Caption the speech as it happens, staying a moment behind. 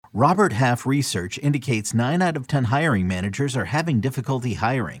Robert Half research indicates 9 out of 10 hiring managers are having difficulty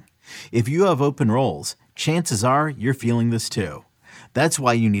hiring. If you have open roles, chances are you're feeling this too. That's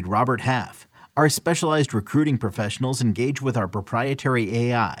why you need Robert Half. Our specialized recruiting professionals engage with our proprietary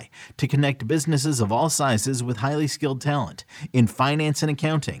AI to connect businesses of all sizes with highly skilled talent in finance and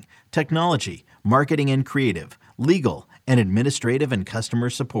accounting, technology, marketing and creative, legal, and administrative and customer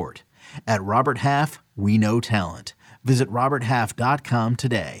support. At Robert Half, we know talent. Visit roberthalf.com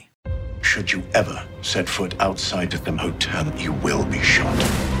today. Should you ever set foot outside of them hotel, you will be shot.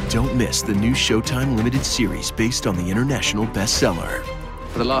 Don't miss the new Showtime limited series based on the international bestseller.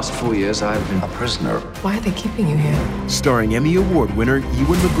 For the last 4 years, I've been a prisoner. Why are they keeping you here? Starring Emmy Award winner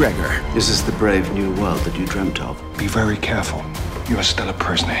Ewan McGregor. This is the brave new world that you dreamt of. Be very careful. You are still a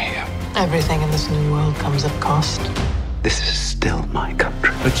prisoner here. Everything in this new world comes at cost. This is still my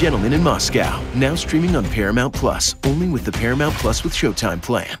country. A Gentleman in Moscow, now streaming on Paramount Plus, only with the Paramount Plus with Showtime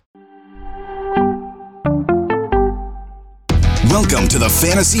plan. Welcome to the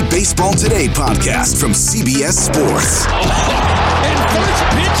Fantasy Baseball Today podcast from CBS Sports. And first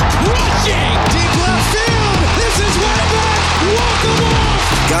pitch crushing! Deep left field! This is way back! Walk the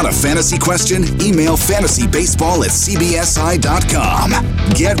walk! Got a fantasy question? Email fantasybaseball@cbsi.com.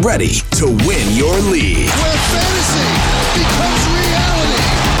 Get ready to win your league. Where fantasy becomes reality.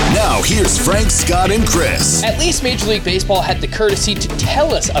 Now here's Frank, Scott, and Chris. At least Major League Baseball had the courtesy to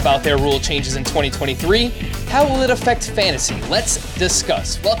tell us about their rule changes in 2023. How will it affect fantasy? Let's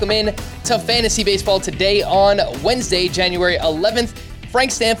discuss. Welcome in to Fantasy Baseball Today on Wednesday, January 11th.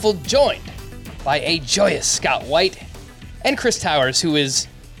 Frank Stanfield joined by a joyous Scott White and Chris Towers, who is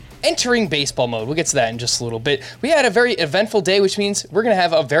entering baseball mode. We'll get to that in just a little bit. We had a very eventful day, which means we're going to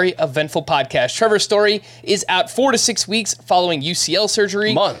have a very eventful podcast. Trevor's story is out 4 to 6 weeks following UCL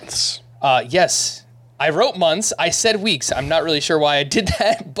surgery. Months. Yes. I wrote months. I said weeks. I'm not really sure why I did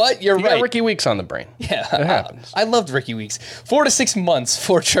that, but you're You right. got Ricky Weeks on the brain. Yeah. It happens. I loved Ricky Weeks. 4 to 6 months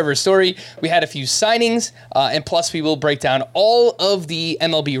for Trevor's story. We had a few signings, and plus we will break down all of the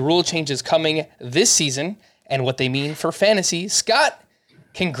MLB rule changes coming this season and what they mean for fantasy. Scott,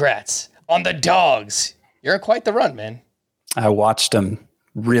 congrats on the Dogs. You're on quite the run, man. I watched them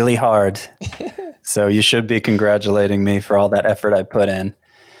really hard. So you should be congratulating me for all that effort I put in.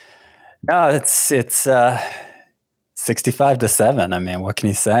 No, it's 65-7. I mean, what can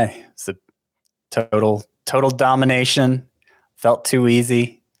you say? It's a total domination. Felt too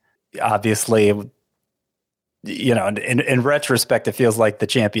easy. Obviously, you know, in retrospect, it feels like the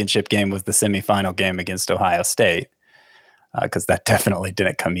championship game was the semifinal game against Ohio State, because that definitely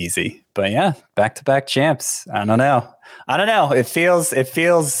didn't come easy. But yeah, back-to-back champs. I don't know. It feels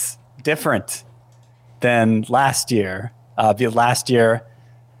different than last year. Last year,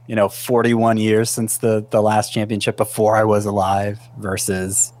 41 years since the last championship before I was alive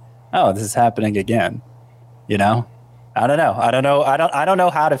versus, this is happening again. I don't know. I don't know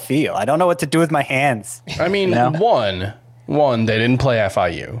how to feel. I don't know what to do with my hands. I mean, one, they didn't play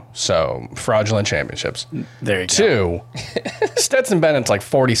FIU, so fraudulent championships. There you go. 2, Stetson Bennett's like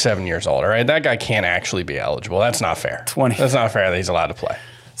 47 years old, all right? That guy can't actually be eligible. That's not fair. 20. That's not fair that he's allowed to play.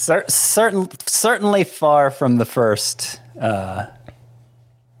 Certainly far from the first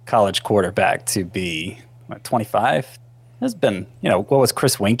college quarterback to be 25. There's been, what was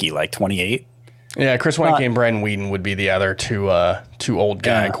Chris Winkie, like 28? Yeah, Chris Winkie and Brandon Whedon would be the other two old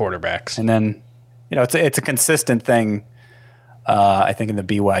guy quarterbacks. And then, it's a consistent thing, I think, in the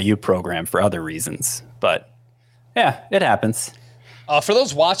BYU program for other reasons. But, yeah, it happens. For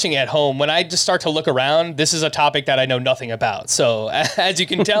those watching at home, when I just start to look around, this is a topic that I know nothing about. So, as you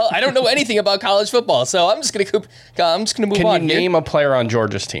can tell, I don't know anything about college football. So, I'm just going to move on. Can you name a player on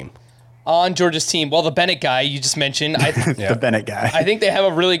Georgia's team? On Georgia's team, well, the Bennett guy you just mentioned. The Bennett guy. I think they have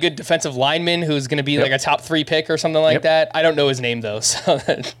a really good defensive lineman who's going to be like a top 3 pick or something like that. I don't know his name, though, so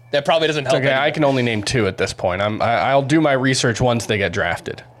that probably doesn't help. Okay, anymore. I can only name 2 at this point. I'll do my research once they get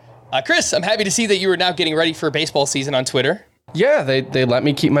drafted. Chris, I'm happy to see that you are now getting ready for baseball season on Twitter. Yeah, they let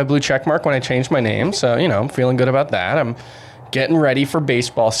me keep my blue check mark when I changed my name, so, I'm feeling good about that. I'm getting ready for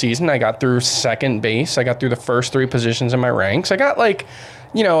baseball season. I got through second base. I got through the first 3 positions in my ranks. I got,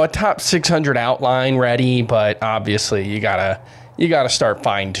 a top 600 outline ready, but obviously you gotta start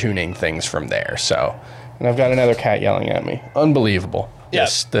fine-tuning things from there. So, and I've got another cat yelling at me. Unbelievable. Yeah.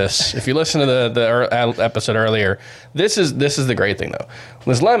 This. If you listen to the episode earlier, this is the great thing, though.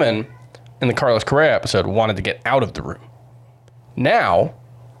 Liz Lemon, in the Carlos Correa episode, wanted to get out of the room. Now,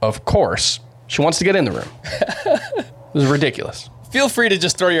 of course, she wants to get in the room. This is ridiculous. Feel free to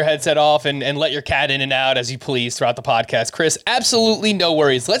just throw your headset off and let your cat in and out as you please throughout the podcast. Chris, absolutely no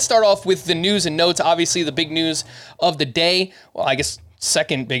worries. Let's start off with the news and notes. Obviously, the big news of the day, well, I guess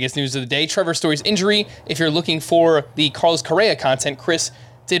second biggest news of the day, Trevor Story's injury. If you're looking for the Carlos Correa content, Chris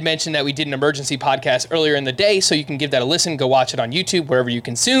did mention that we did an emergency podcast earlier in the day, so you can give that a listen. Go watch it on YouTube, wherever you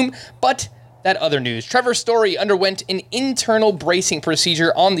consume. But that other news, Trevor Story underwent an internal bracing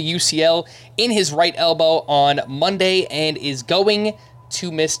procedure on the UCL in his right elbow on Monday and is going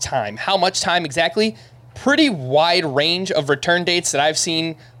to miss time. How much time exactly? Pretty wide range of return dates that I've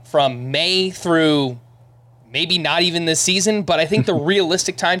seen from May through maybe not even this season, but I think the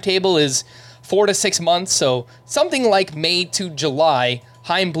realistic timetable is 4 to 6 months. So something like May to July.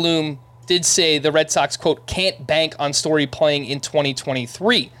 Chaim Bloom did say the Red Sox, quote, can't bank on Story playing in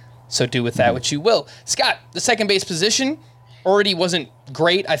 2023. So do with that what you will. Scott, the second base position already wasn't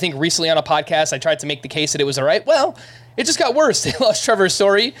great. I think recently on a podcast, I tried to make the case that it was all right. Well, it just got worse. They lost Trevor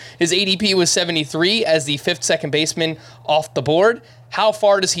Story. His ADP was 73 as the fifth second baseman off the board. How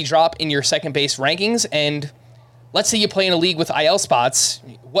far does he drop in your second base rankings? And let's say you play in a league with IL spots.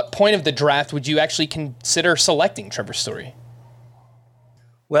 What point of the draft would you actually consider selecting Trevor Story?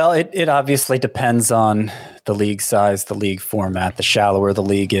 Well, it obviously depends on the league size, the league format. The shallower the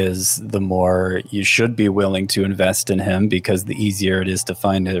league is, the more you should be willing to invest in him because the easier it is to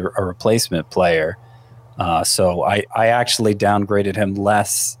find a replacement player. So I actually downgraded him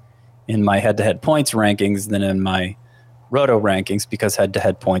less in my head-to-head points rankings than in my roto rankings because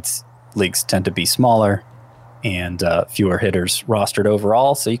head-to-head points leagues tend to be smaller and fewer hitters rostered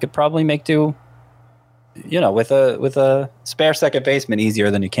overall. So you could probably make do, with a spare second baseman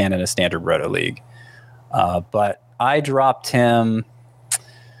easier than you can in a standard roto league. But I dropped him.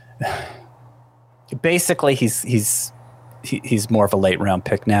 Basically, he's more of a late round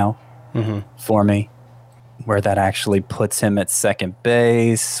pick now for me. Where that actually puts him at second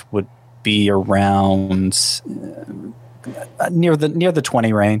base would be around near the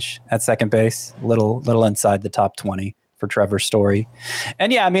 20 range at second base, little inside the top 20 for Trevor Story.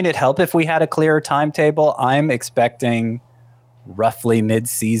 And yeah, I mean, it'd help if we had a clearer timetable. I'm expecting roughly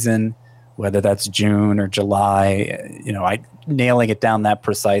mid-season, whether that's June or July. Nailing it down that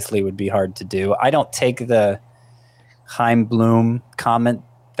precisely would be hard to do. I don't take the Chaim Bloom comment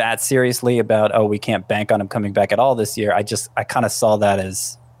that seriously about, we can't bank on him coming back at all this year. I kind of saw that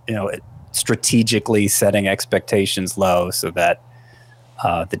as, strategically setting expectations low so that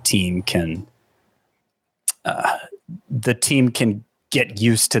the team can get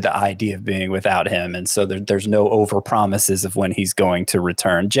used to the idea of being without him. And so there's no over promises of when he's going to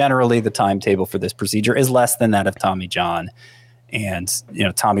return. Generally, the timetable for this procedure is less than that of Tommy John. And,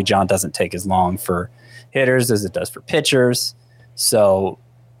 Tommy John doesn't take as long for hitters as it does for pitchers. So,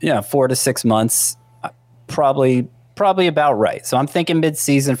 4 to 6 months, probably about right. So I'm thinking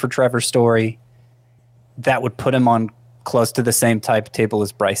mid-season for Trevor Story. That would put him on close to the same timetable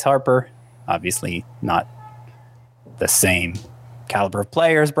as Bryce Harper. Obviously not the same caliber of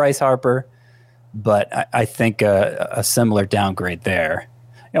player as Bryce Harper, but I think a similar downgrade there.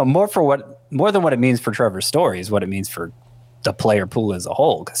 More than what it means for Trevor Story is what it means for the player pool as a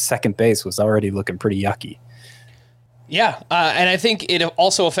whole, because second base was already looking pretty yucky. Yeah, and I think it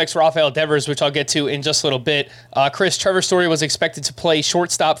also affects Rafael Devers, which I'll get to in just a little bit. Chris, Trevor Story was expected to play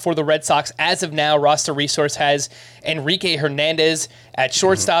shortstop for the Red Sox. As of now, Roster Resource has Enrique Hernandez at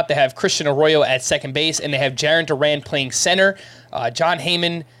shortstop. They have Christian Arroyo at second base, and they have Jarren Duran playing center. John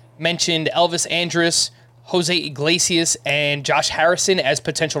Heyman mentioned Elvis Andrus, Jose Iglesias, and Josh Harrison as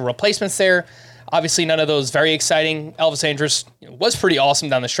potential replacements there. Obviously, none of those very exciting. Elvis Andrus was pretty awesome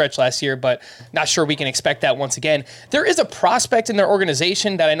down the stretch last year, but not sure we can expect that once again. There is a prospect in their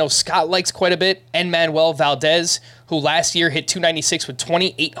organization that I know Scott likes quite a bit, Enmanuel Valdez, who last year hit .296 with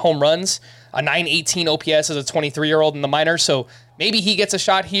 28 home runs, a .918 OPS as a 23-year-old in the minors. So maybe he gets a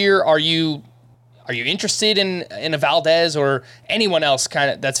shot here. Are you interested in a Valdez or anyone else kind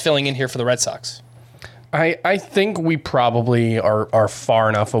of that's filling in here for the Red Sox? I think we probably are far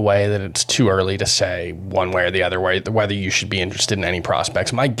enough away that it's too early to say one way or the other way whether you should be interested in any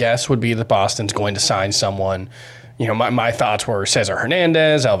prospects. My guess would be that Boston's going to sign someone. My thoughts were Cesar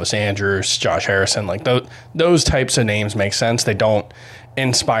Hernandez, Elvis Andrus, Josh Harrison. Like those types of names make sense. They don't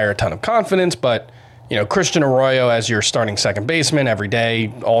inspire a ton of confidence, but Christian Arroyo as your starting second baseman every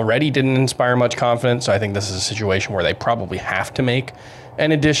day already didn't inspire much confidence. So I think this is a situation where they probably have to make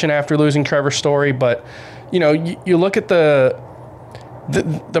an addition after losing Trevor Story. But, you look at the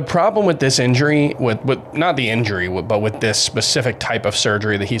problem with this injury, with not the injury, but with this specific type of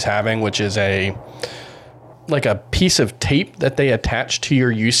surgery that he's having, which is a piece of tape that they attach to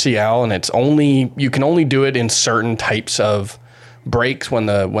your UCL, and you can only do it in certain types of breaks when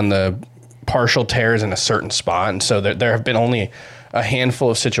the partial tear is in a certain spot. And so there have been only a handful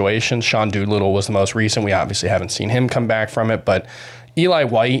of situations. Sean Doolittle was the most recent. We obviously haven't seen him come back from it, but Eli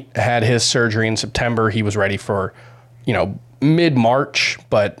White had his surgery in September. He was ready for, mid-March,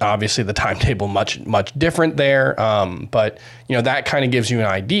 but obviously the timetable much different there. But that kind of gives you an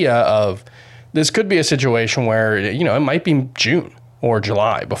idea of this could be a situation where, it might be June or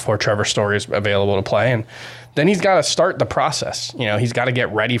July before Trevor Story is available to play. And then he's got to start the process. He's got to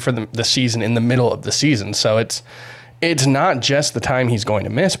get ready for the season in the middle of the season. So it's not just the time he's going to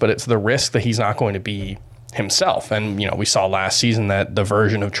miss, but it's the risk that he's not going to be himself. And, we saw last season that the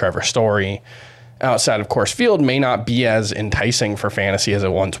version of Trevor Story outside of Coors Field may not be as enticing for fantasy as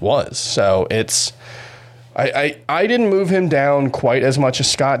it once was. So I didn't move him down quite as much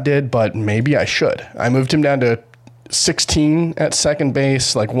as Scott did, but maybe I should. I moved him down to 16 at second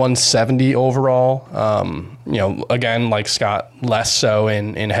base, like 170 overall. Again, like Scott, less so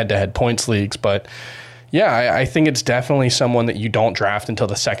in head-to-head points leagues. But yeah, I think it's definitely someone that you don't draft until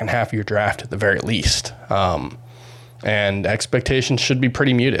the second half of your draft at the very least. And expectations should be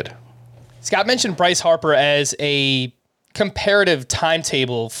pretty muted. Scott mentioned Bryce Harper as a comparative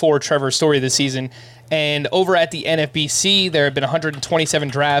timetable for Trevor Story this season. And over at the NFBC, there have been 127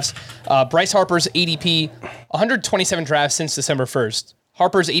 drafts. Bryce Harper's ADP, 127 drafts since December 1st.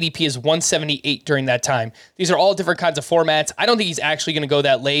 Harper's ADP is 178 during that time. These are all different kinds of formats. I don't think he's actually going to go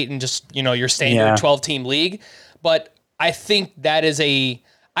that late in just, your standard 12-team league. But I think that is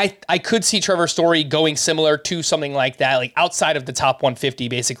I could see Trevor Story going similar to something like that, like outside of the top 150,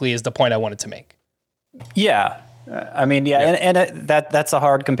 basically, is the point I wanted to make. Yeah. And that's a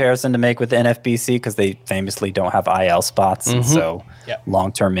hard comparison to make with the NFBC because they famously don't have IL spots. Mm-hmm. And so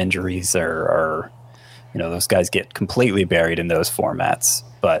long-term injuries are, those guys get completely buried in those formats.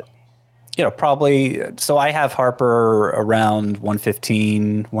 But, probably, so I have Harper around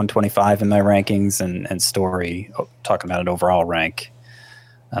 115, 125 in my rankings and Story, talking about an overall rank,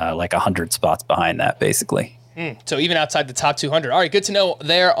 like 100 spots behind that, basically. So even outside the top 200. All right, good to know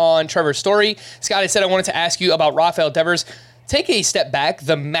there on Trevor Story. Scott, I said I wanted to ask you about Rafael Devers. Take a step back.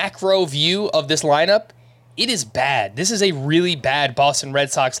 The macro view of this lineup, it is bad. This is a really bad Boston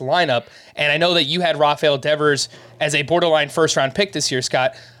Red Sox lineup. And I know that you had Rafael Devers as a borderline first-round pick this year,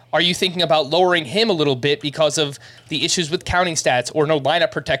 Scott. Are you thinking about lowering him a little bit because of the issues with counting stats or no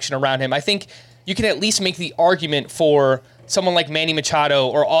lineup protection around him? I think you can at least make the argument for someone like Manny Machado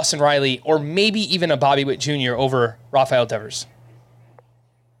or Austin Riley or maybe even a Bobby Witt Jr. over Rafael Devers.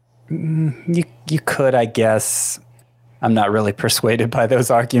 You could, I guess. I'm not really persuaded by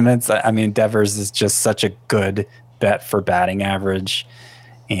those arguments. I mean, Devers is just such a good bet for batting average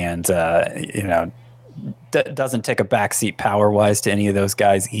and, doesn't take a backseat power-wise to any of those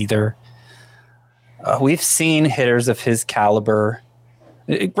guys either. We've seen hitters of his caliber.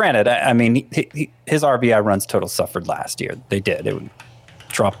 Granted, I mean, his RBI runs total suffered last year. They did. It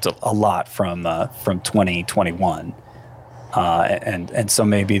dropped a lot from 2021, and so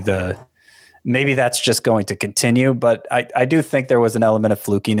maybe that's just going to continue. But I do think there was an element of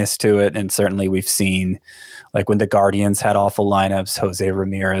flukiness to it, and certainly we've seen, like when the Guardians had awful lineups, Jose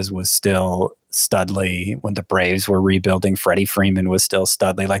Ramirez was still studly. When the Braves were rebuilding, Freddie Freeman was still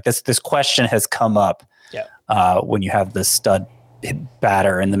studly. Like this question has come up when you have the stud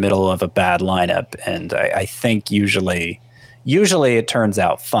batter in the middle of a bad lineup, and I think usually it turns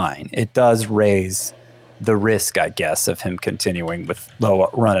out fine. It does raise the risk, I guess, of him continuing with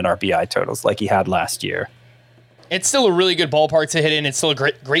low run and RBI totals like he had last year. It's still a really good ballpark to hit in. It's still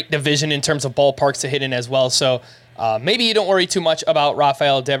a great division in terms of ballparks to hit in as well. So maybe you don't worry too much about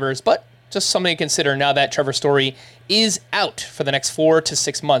Rafael Devers, but just something to consider now that Trevor Story is out for the next 4 to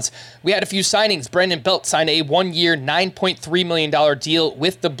 6 months. We had a few signings. Brandon Belt signed a 1-year, $9.3 million deal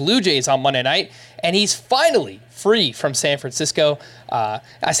with the Blue Jays on Monday night, and he's finally free from San Francisco.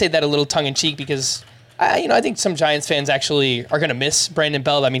 I say that a little tongue-in-cheek because I think some Giants fans actually are going to miss Brandon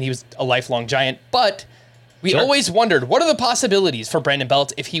Belt. I mean, he was a lifelong Giant, but we always wondered, what are the possibilities for Brandon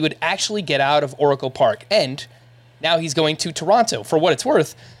Belt if he would actually get out of Oracle Park? And now he's going to Toronto. For what it's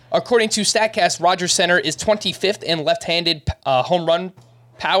worth, according to StatCast, Rogers Center is 25th in left-handed home run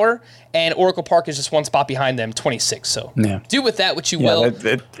power, and Oracle Park is just one spot behind them, 26th. So do with that what you will.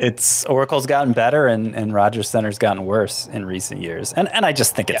 It's Oracle's gotten better, and Rogers Center's gotten worse in recent years. And I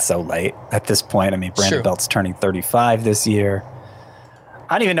just think it's so late at this point. I mean, Brandon Belt's turning 35 this year.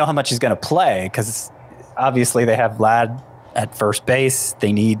 I don't even know how much he's going to play because obviously they have Vlad at first base.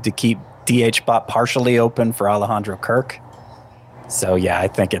 They need to keep DH spot partially open for Alejandro Kirk. So I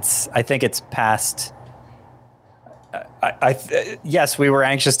think it's past. Yes, we were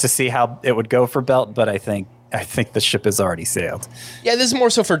anxious to see how it would go for Belt, but I think the ship has already sailed. Yeah, this is more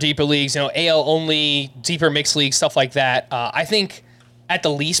so for deeper leagues, AL only, deeper mixed leagues, stuff like that. I think at the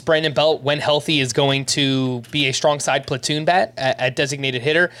least, Brandon Belt, when healthy, is going to be a strong side platoon bat at designated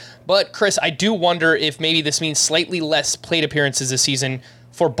hitter. But, Chris, I do wonder if maybe this means slightly less plate appearances this season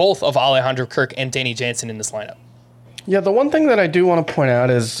for both of Alejandro Kirk and Danny Jansen in this lineup. Yeah, the one thing that I do want to point out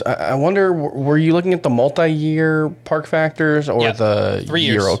is I wonder, were you looking at the multi-year park factors or the 3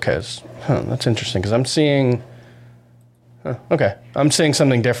 years? year? Okay, that's interesting because I'm seeing... okay, I'm seeing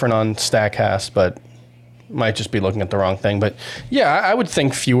something different on StatCast, but might just be looking at the wrong thing. But yeah, I would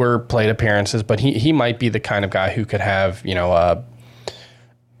think fewer plate appearances, but he might be the kind of guy who could have,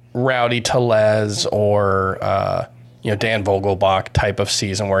 Rowdy Tellez or, Dan Vogelbach type of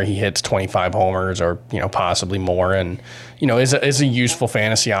season where he hits 25 homers or, possibly more. And, is a useful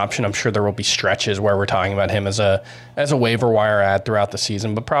fantasy option. I'm sure there will be stretches where we're talking about him as a waiver wire ad throughout the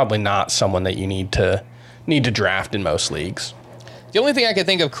season, but probably not someone that you need to draft in most leagues. The only thing I can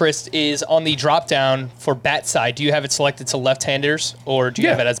think of, Chris, is on the drop down for bat side. Do you have it selected to left-handers, or do you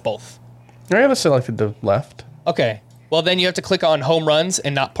have it as both? I have it selected to left. Okay. Well, then you have to click on home runs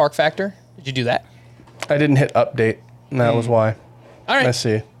and not park factor. Did you do that? I didn't hit update, and that was why. All right. I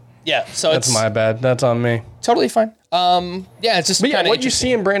see. Yeah, so that's my bad. That's on me. Totally fine. It's just kind of what you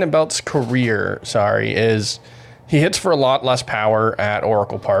see in Brandon Belt's career, is he hits for a lot less power at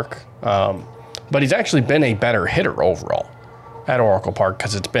Oracle Park, but he's actually been a better hitter overall at Oracle Park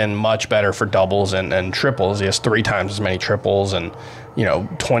because it's been much better for doubles and triples. He has 3 times as many triples and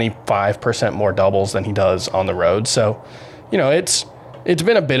 25% more doubles than he does on the road. So, it's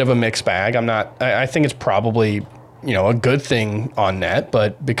been a bit of a mixed bag. I think it's probably a good thing on net,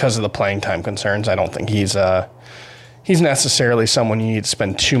 but because of the playing time concerns, I don't think he's necessarily someone you need to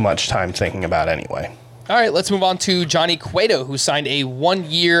spend too much time thinking about anyway. All right, let's move on to Johnny Cueto, who signed a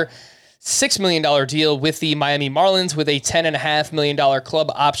 1-year, $6 million deal with the Miami Marlins with a $10.5 million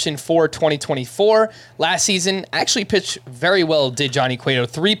club option for 2024. Last season, actually pitched very well, did Johnny Cueto.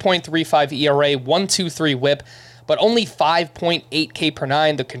 3.35 ERA, 1.23 whip, but only 5.8 K per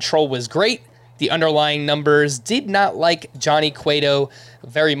nine. The control was great. The underlying numbers did not like Johnny Cueto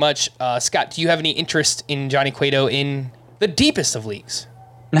very much. Scott, do you have any interest in Johnny Cueto in the deepest of leagues?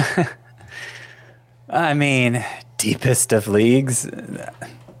 I mean, deepest of leagues?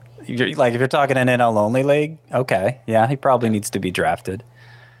 If you're talking an NL only league, okay, yeah, he probably needs to be drafted.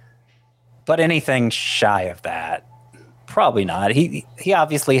 But anything shy of that, probably not. He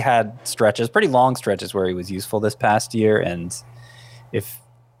obviously had stretches, pretty long stretches, where he was useful this past year, and if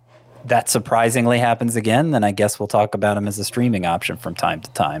that surprisingly happens again, then I guess we'll talk about him as a streaming option from time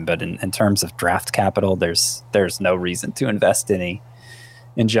to time. But in terms of draft capital, there's no reason to invest any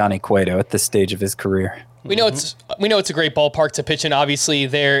in Johnny Cueto at this stage of his career. We know it's a great ballpark to pitch in, obviously,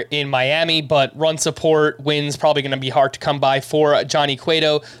 there in Miami, but run support wins probably going to be hard to come by for Johnny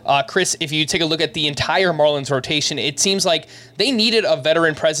Cueto. Chris, if you take a look at the entire Marlins rotation, it seems like they needed a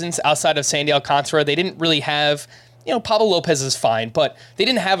veteran presence outside of Sandy Alcantara. They didn't really have, Pablo Lopez is fine, but they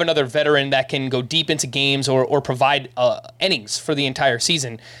didn't have another veteran that can go deep into games or provide innings for the entire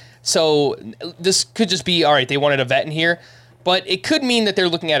season. So this could just be, all right, they wanted a vet in here. But it could mean that they're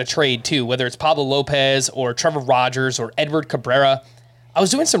looking at a trade, too, whether it's Pablo Lopez or Trevor Rogers or Edward Cabrera. I was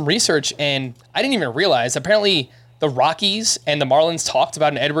doing some research, and I didn't even realize. Apparently, the Rockies and the Marlins talked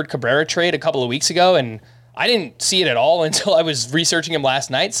about an Edward Cabrera trade a couple of weeks ago, and I didn't see it at all until I was researching him last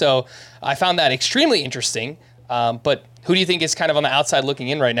night. So I found that extremely interesting. But who do you think is kind of on the outside looking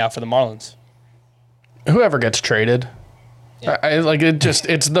in right now for the Marlins? Whoever gets traded. Yeah.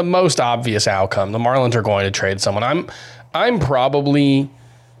 It's the most obvious outcome. The Marlins are going to trade someone. I'm probably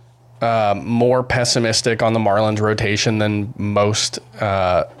more pessimistic on the Marlins rotation than most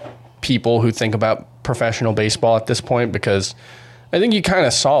people who think about professional baseball at this point, because I think you kind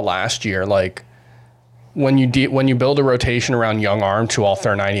of saw last year, when you build a rotation around young arms who all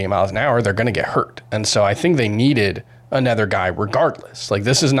throw 98 miles an hour, they're going to get hurt. And so I think they needed another guy regardless.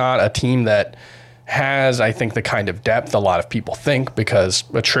 This is not a team that has, I think, the kind of depth a lot of people think, because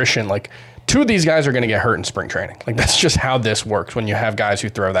attrition, 2 of these guys are going to get hurt in spring training. That's just how this works when you have guys who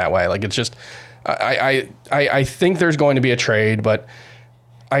throw that way. It's just, I think there's going to be a trade, but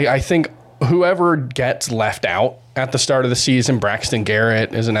I think whoever gets left out at the start of the season, Braxton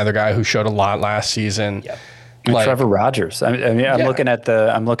Garrett is another guy who showed a lot last season. Yep. Trevor Rogers. I'm looking at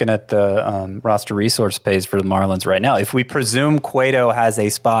the roster resource page for the Marlins right now. If we presume Cueto has a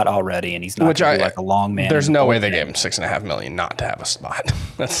spot already and he's not a long man, there's no way they gave him $6.5 million not to have a spot.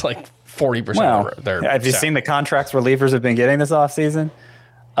 That's 40%. Well, have you seen the contracts relievers have been getting this offseason?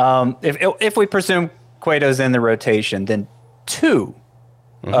 If we presume Cueto's in the rotation, then 2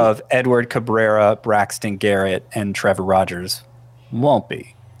 of Edward Cabrera, Braxton Garrett, and Trevor Rogers won't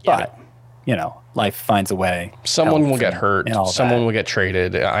be. Yeah. But, life finds a way. Someone will get hurt. Someone will get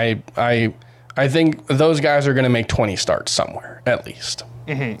traded. I think those guys are going to make 20 starts somewhere, at least.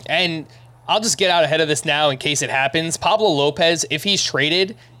 Mm-hmm. And I'll just get out ahead of this now in case it happens. Pablo Lopez, if he's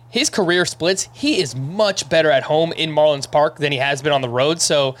traded, his career splits, he is much better at home in Marlins Park than he has been on the road.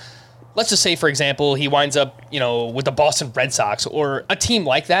 So let's just say, for example, he winds up, with the Boston Red Sox or a team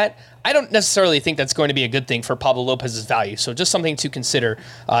like that. I don't necessarily think that's going to be a good thing for Pablo Lopez's value. So just something to consider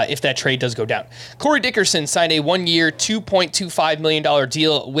if that trade does go down. Corey Dickerson signed a 1-year, $2.25 million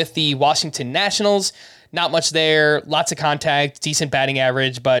deal with the Washington Nationals. Not much there, lots of contact, decent batting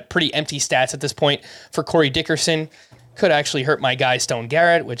average, but pretty empty stats at this point for Corey Dickerson. Could actually hurt my guy Stone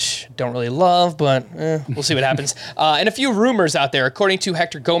Garrett, which don't really love, but we'll see what happens. And a few rumors out there. According to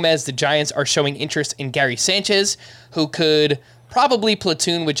Hector Gomez, the Giants are showing interest in Gary Sanchez, who could probably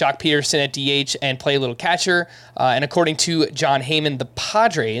platoon with Jock Peterson at DH and play a little catcher. And according to John Heyman, the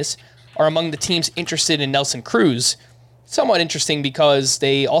Padres are among the teams interested in Nelson Cruz. Somewhat interesting because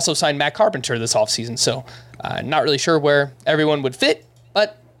they also signed Matt Carpenter this offseason. So not really sure where everyone would fit,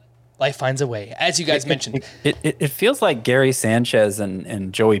 but life finds a way, as you guys mentioned. It feels like Gary Sanchez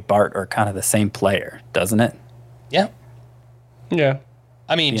and Joey Bart are kind of the same player, doesn't it? Yeah. Yeah.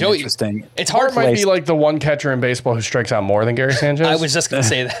 I mean, Joey, interesting. It's hard. Bart might be like the one catcher in baseball who strikes out more than Gary Sanchez. I was just going to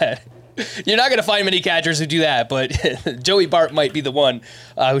say that. You're not going to find many catchers who do that, but Joey Bart might be the one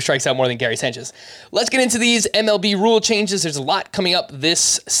who strikes out more than Gary Sanchez. Let's get into these MLB rule changes. There's a lot coming up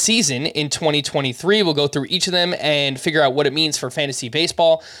this season in 2023. We'll go through each of them and figure out what it means for fantasy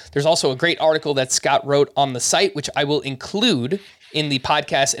baseball. There's also a great article that Scott wrote on the site, which I will include in the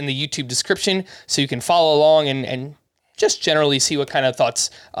podcast and the YouTube description so you can follow along and just generally see what kind of thoughts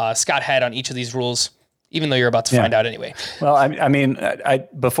Scott had on each of these rules, even though you're about to find out anyway. Well, I mean,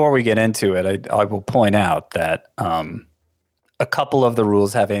 before we get into it, I will point out that a couple of the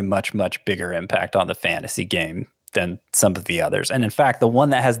rules have a much, much bigger impact on the fantasy game than some of the others. And in fact, the one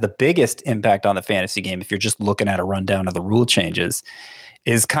that has the biggest impact on the fantasy game, if you're just looking at a rundown of the rule changes,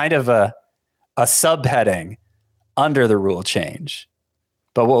 is kind of a subheading under the rule change.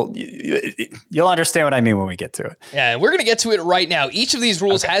 But you'll understand what I mean when we get to it. Yeah, we're going to get to it right now. Each of these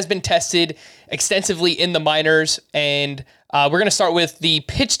rules has been tested extensively in the minors, and we're going to start with the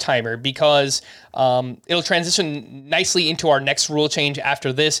pitch timer because it'll transition nicely into our next rule change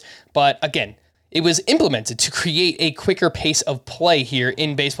after this. But again, it was implemented to create a quicker pace of play here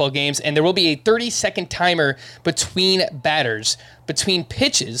in baseball games, and there will be a 30-second timer between batters. Between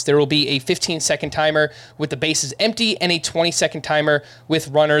pitches, there will be a 15-second timer with the bases empty and a 20-second timer with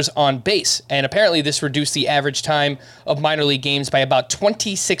runners on base. And apparently this reduced the average time of minor league games by about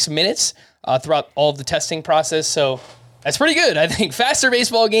 26 minutes throughout all of the testing process. So that's pretty good. I think faster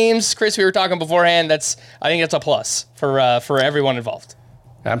baseball games, Chris, we were talking beforehand, I think that's a plus for everyone involved.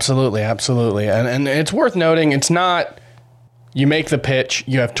 Absolutely. And it's worth noting, it's not you make the pitch,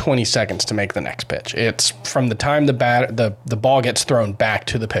 you have 20 seconds to make the next pitch. It's from the time the ball gets thrown back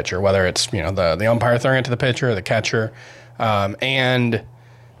to the pitcher, whether it's the umpire throwing it to the pitcher or the catcher. And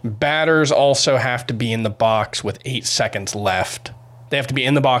batters also have to be in the box with 8 seconds left. They have to be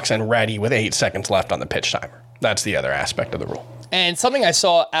in the box and ready with 8 seconds left on the pitch timer. That's the other aspect of the rule. And something I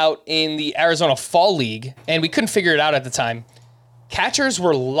saw out in the Arizona Fall League, and we couldn't figure it out at the time, catchers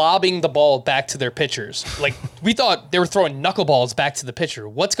were lobbing the ball back to their pitchers. Like, we thought they were throwing knuckleballs back to the pitcher.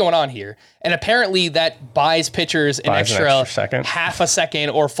 What's going on here? And apparently that buys pitchers an extra second, half a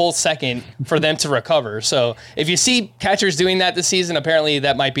second or full second for them to recover. So if you see catchers doing that this season, apparently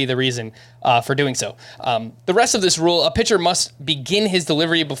that might be the reason for doing so. The rest of this rule, a pitcher must begin his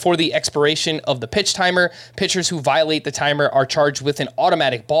delivery before the expiration of the pitch timer. Pitchers who violate the timer are charged with an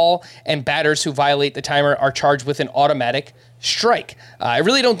automatic ball, and batters who violate the timer are charged with an automatic strike. I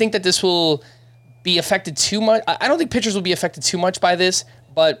really don't think that this will be affected too much. I don't think pitchers will be affected too much by this,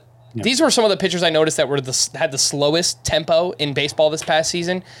 but these were some of the pitchers I noticed that had the slowest tempo in baseball this past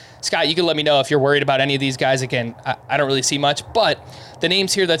season. Scott, you can let me know if you're worried about any of these guys. Again, I don't really see much, but the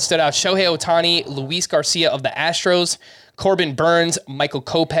names here that stood out: Shohei Ohtani, Luis Garcia of the Astros, Corbin Burns, Michael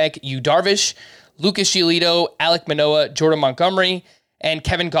Kopech, Yu Darvish, Lucas Giolito, Alek Manoah, Jordan Montgomery, and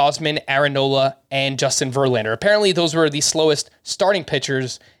Kevin Gausman, Aaron Nola, and Justin Verlander. Apparently, those were the slowest starting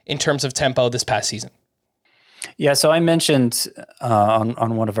pitchers in terms of tempo this past season. Yeah, so I mentioned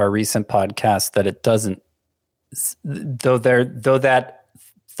on one of our recent podcasts that it doesn't, though that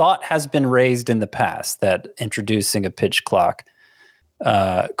thought has been raised in the past that introducing a pitch clock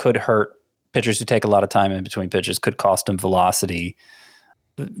could hurt pitchers who take a lot of time in between pitches, could cost them velocity.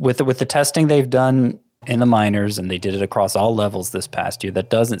 With the testing they've done in the minors, and they did it across all levels this past year,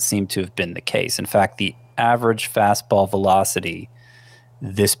 that doesn't seem to have been the case. In fact, the average fastball velocity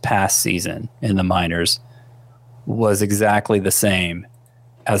this past season in the minors was exactly the same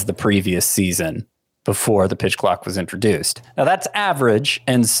as the previous season before the pitch clock was introduced. Now that's average,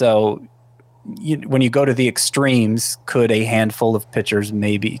 and so when you go to the extremes, could a handful of pitchers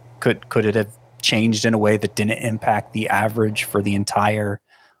could it have changed in a way that didn't impact the average for the entire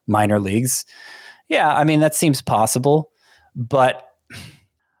minor leagues? Yeah, I mean, that seems possible, but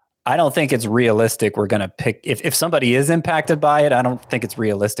I don't think it's realistic we're going to pick, if somebody is impacted by it, I don't think it's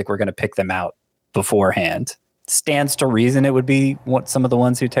realistic we're going to pick them out beforehand. Stands to reason it would be some of the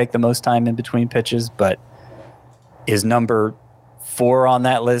ones who take the most time in between pitches, but is number 4 on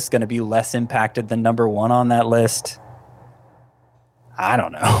that list going to be less impacted than number 1 on that list? I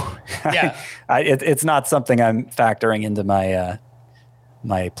don't know. Yeah. It's not something I'm factoring into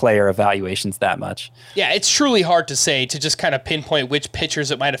my player evaluations that much. Yeah, it's truly hard to say, to just kind of pinpoint which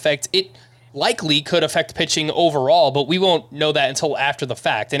pitchers it might affect. It likely could affect pitching overall, but we won't know that until after the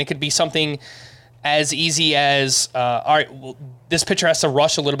fact. And it could be something as easy as, all right, well, this pitcher has to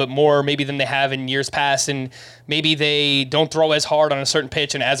rush a little bit more maybe than they have in years past, and maybe they don't throw as hard on a certain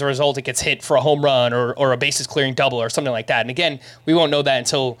pitch, and as a result it gets hit for a home run or a bases clearing double or something like that. And again, we won't know that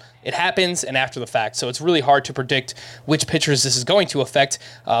until it happens and after the fact. So it's really hard to predict which pitchers this is going to affect.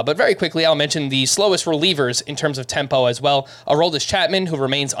 But very quickly, I'll mention the slowest relievers in terms of tempo as well. Aroldis Chapman, who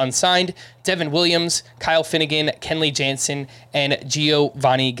remains unsigned, Devin Williams, Kyle Finnegan, Kenley Jansen, and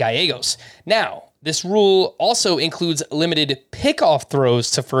Giovanni Gallegos. Now, this rule also includes limited pickoff throws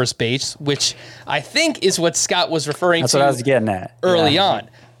to first base, which I think is what Scott was referring to. That's what I was getting at early on.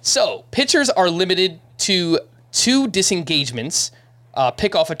 So pitchers are limited to 2 disengagements,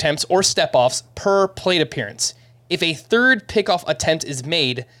 pickoff attempts or step-offs per plate appearance. If a third pickoff attempt is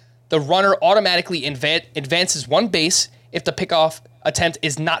made, the runner automatically advances 1 base if the pickoff attempt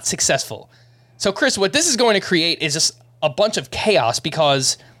is not successful. So, Chris, what this is going to create is just a bunch of chaos,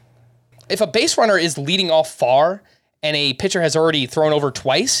 because if a base runner is leading off far and a pitcher has already thrown over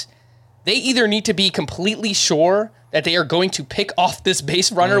twice, they either need to be completely sure that they are going to pick off this base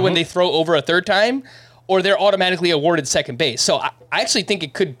runner when they throw over a third time, or they're automatically awarded second base. So I actually think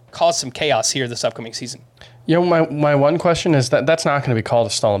it could cause some chaos here this upcoming season. You know, my one question is that's not going to be called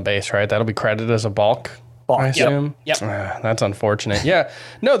a stolen base, right? That'll be credited as a balk, I assume. Yep. That's unfortunate. Yeah.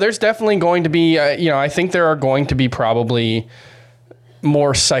 No, there's definitely going to be, I think there are going to be probably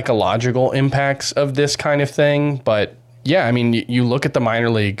more psychological impacts of this kind of thing. But yeah, I mean, you look at the minor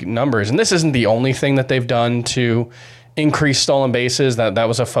league numbers, and this isn't the only thing that they've done to increase stolen bases. That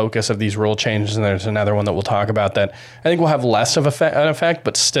was a focus of these rule changes, and there's another one that we'll talk about that I think will have less of an effect,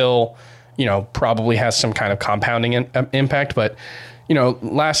 but still, probably has some kind of compounding impact. But,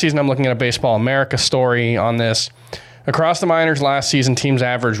 last season, I'm looking at a Baseball America story on this. Across the minors last season, teams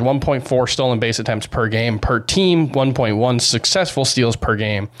averaged 1.4 stolen base attempts per game per team, 1.1 successful steals per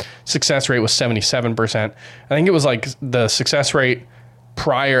game. Success rate was 77%. I think it was like the success rate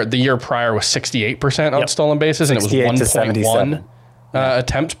the year prior was 68% on stolen bases, and it was 1.1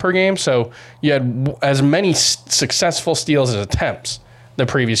 attempts per game. So you had as many successful steals as attempts the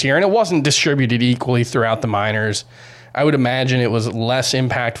previous year, and it wasn't distributed equally throughout the minors. I would imagine it was less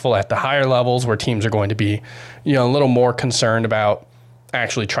impactful at the higher levels, where teams are going to be, a little more concerned about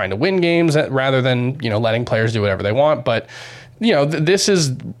actually trying to win games rather than, letting players do whatever they want. But, this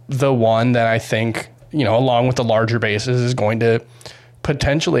is the one that I think, along with the larger bases, is going to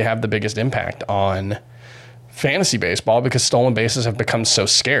potentially have the biggest impact on fantasy baseball, because stolen bases have become so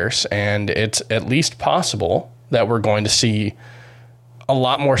scarce, and it's at least possible that we're going to see a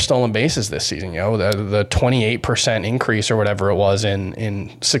lot more stolen bases this season. The 28% increase or whatever it was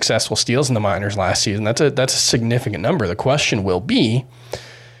in successful steals in the minors last season. That's a significant number. The question will be,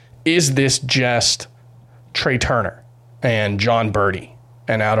 is this just Trey Turner and John Birdie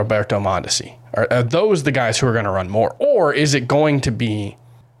and Adalberto Mondesi? Are those the guys who are going to run more? Or is it going to be,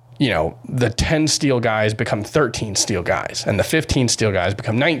 the 10 steal guys become 13 steal guys, and the 15 steal guys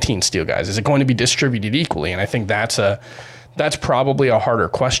become 19 steal guys? Is it going to be distributed equally? And I think that's probably a harder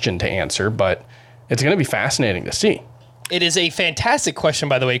question to answer, but it's going to be fascinating to see. It is a fantastic question,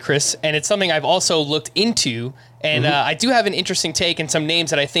 by the way, Chris, and it's something I've also looked into, and I do have an interesting take and some names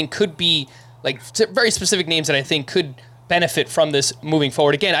that I think could be, very specific names that I think could benefit from this moving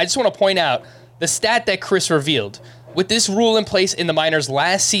forward. Again, I just want to point out the stat that Chris revealed. With this rule in place in the minors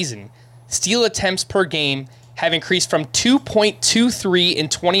last season, steal attempts per game have increased from 2.23 in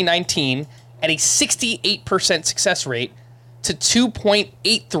 2019 at a 68% success rate to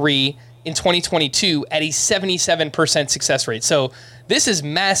 2.83 in 2022 at a 77% success rate. So this is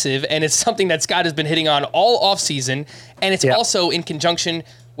massive, and it's something that Scott has been hitting on all offseason, and it's also in conjunction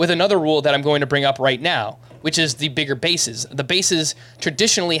with another rule that I'm going to bring up right now. which is the bigger bases. The bases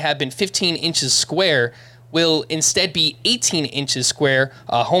traditionally have been 15 inches square, will instead be 18 inches square.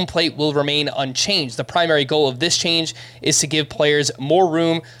 Home plate will remain unchanged. The primary goal of this change is to give players more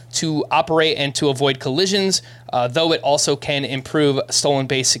room to operate and to avoid collisions, though it also can improve stolen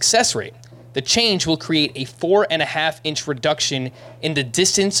base success rate. The change will create a 4.5-inch reduction in the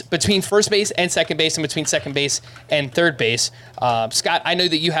distance between first base and second base, and between second base and third base. Scott, I know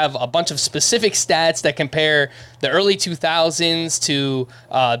that you have a bunch of specific stats that compare the early 2000s to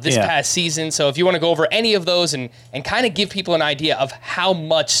this past season. So if you want to go over any of those and kind of give people an idea of how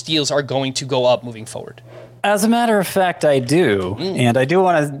much steals are going to go up moving forward. As a matter of fact, I do. And I do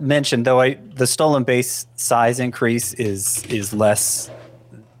want to mention, though, the stolen base size increase is less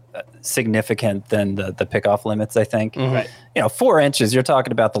significant than the pickoff limits, I think. Right. 4 inches, you're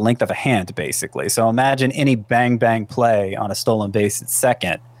talking about the length of a hand, basically. So imagine any bang play on a stolen base at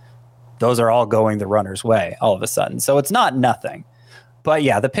second. Those are all going the runner's way all of a sudden. So it's not nothing. But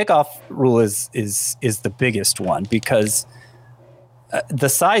yeah, the pickoff rule is the biggest one, because the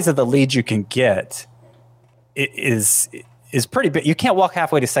size of the lead you can get is pretty big. You can't walk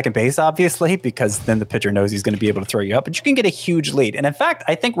halfway to second base, obviously, because then the pitcher knows he's going to be able to throw you up. But you can get a huge lead. And in fact,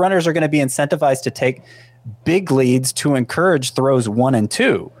 I think runners are going to be incentivized to take big leads to encourage throws 1 and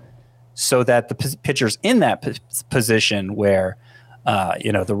 2, so that the pitcher's in that position where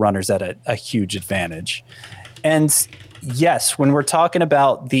the runner's at a huge advantage. And yes, when we're talking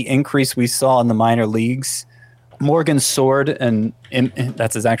about the increase we saw in the minor leagues, Morgan Sword, and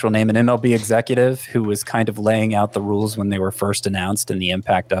that's his actual name, an MLB executive who was kind of laying out the rules when they were first announced and the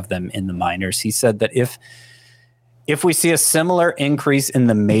impact of them in the minors. He said that if we see a similar increase in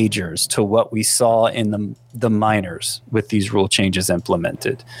the majors to what we saw in the minors with these rule changes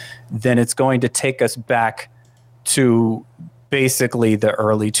implemented, then it's going to take us back to basically the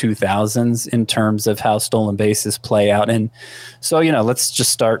early 2000s in terms of how stolen bases play out. And so, let's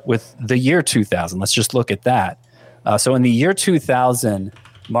just start with the year 2000. Let's just look at that. So in the year 2000,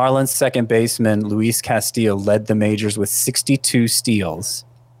 Marlins second baseman Luis Castillo led the majors with 62 steals.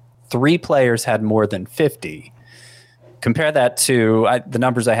 3 players had more than 50. Compare that to the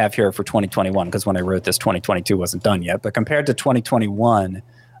numbers I have here for 2021, because when I wrote this, 2022 wasn't done yet. But compared to 2021,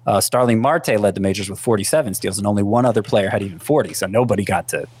 Starling Marte led the majors with 47 steals, and only one other player had even 40, so nobody got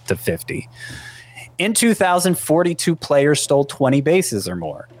to 50. In 2000, 42 players stole 20 bases or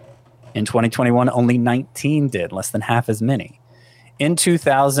more. In 2021, only 19 did, less than half as many. In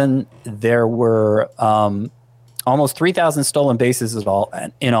 2000, there were almost 3,000 stolen bases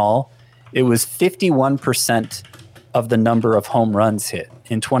in all. It was 51% of the number of home runs hit.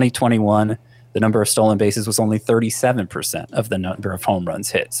 In 2021, the number of stolen bases was only 37% of the number of home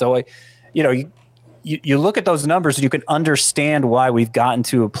runs hit. So, you look at those numbers and you can understand why we've gotten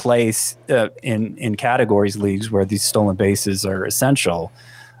to a place in categories leagues where these stolen bases are essential.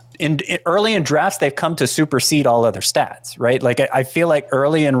 Early in drafts, they've come to supersede all other stats, right? Like I feel like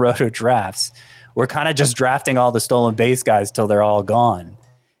early in roto drafts, we're kind of just drafting all the stolen base guys till they're all gone,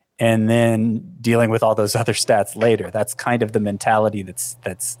 and then dealing with all those other stats later. That's kind of the mentality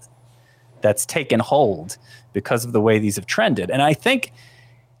that's taken hold because of the way these have trended. And I think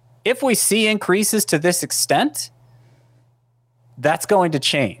if we see increases to this extent, that's going to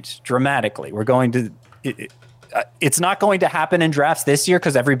change dramatically. It's not going to happen in drafts this year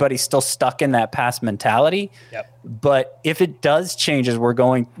because everybody's still stuck in that past mentality. Yep. But if it does change, we're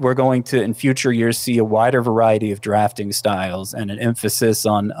going to in future years see a wider variety of drafting styles and an emphasis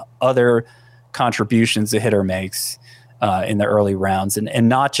on other contributions the hitter makes in the early rounds, and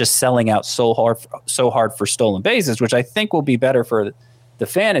not just selling out so hard for stolen bases, which I think will be better for the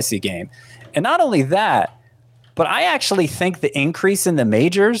fantasy game. And not only that, but I actually think the increase in the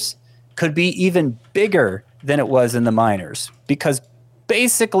majors could be even bigger than it was in the minors, because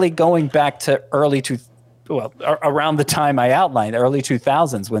basically going back to around the time I outlined, early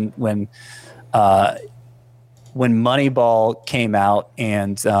 2000s, when Moneyball came out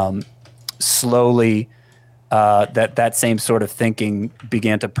and slowly that same sort of thinking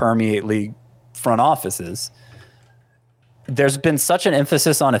began to permeate league front offices. There's been such an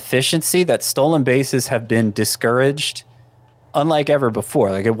emphasis on efficiency that stolen bases have been discouraged unlike ever before.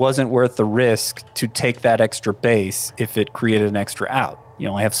 Like, it wasn't worth the risk to take that extra base if it created an extra out. You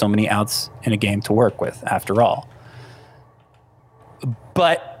only have so many outs in a game to work with, after all.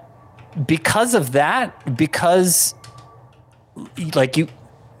 But because of that, because like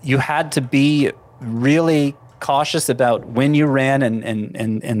you had to be really cautious about when you ran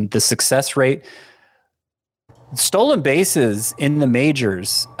and the success rate. Stolen bases in the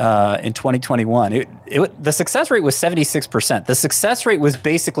majors in 2021, the success rate was 76%. The success rate was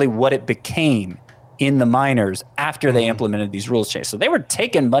basically what it became in the minors after they implemented these rules change. So they were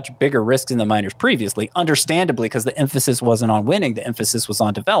taking much bigger risks in the minors previously, understandably, because the emphasis wasn't on winning. The emphasis was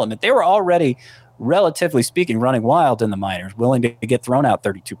on development. They were already, relatively speaking, running wild in the minors, willing to get thrown out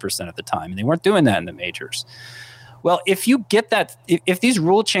 32% of the time. And they weren't doing that in the majors. Well, if you get that, if these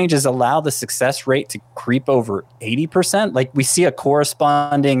rule changes allow the success rate to creep over 80%, like we see a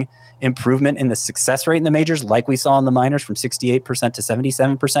corresponding improvement in the success rate in the majors, like we saw in the minors from 68% to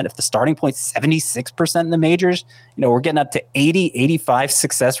 77%. If the starting point's 76% in the majors, we're getting up to 80, 85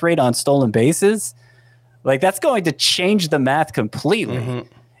 success rate on stolen bases. Like that's going to change the math completely,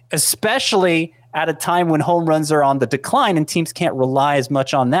 especially at a time when home runs are on the decline and teams can't rely as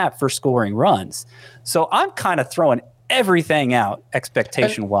much on that for scoring runs. So I'm kind of throwing everything out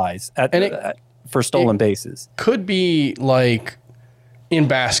expectation-wise for stolen bases. Could be like in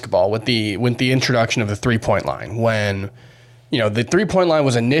basketball with the introduction of the three-point line. When the three-point line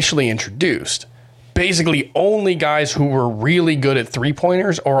was initially introduced, basically only guys who were really good at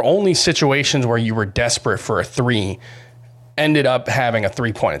three-pointers or only situations where you were desperate for a three ended up having a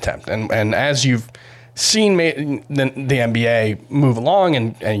three-point attempt. And as you've seen the NBA move along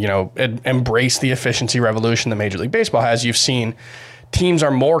and embrace the efficiency revolution that Major League Baseball has, you've seen teams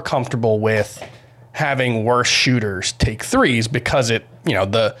are more comfortable with having worse shooters take threes because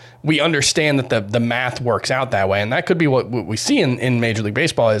we understand that the math works out that way. And that could be what we see in Major League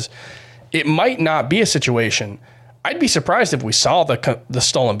Baseball is it might not be a situation. I'd be surprised if we saw the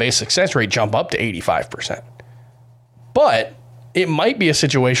stolen base success rate jump up to 85%. But it might be a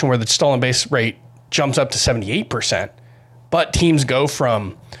situation where the stolen base rate jumps up to 78%, but teams go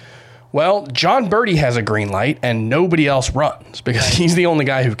from, well, John Birdie has a green light and nobody else runs because he's the only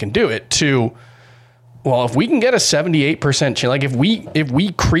guy who can do it, to, well, if we can get a 78% chance, like if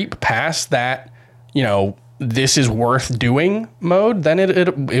we creep past that, this is worth doing mode, then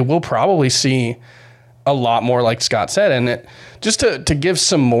it will probably see a lot more, like Scott said. And just to give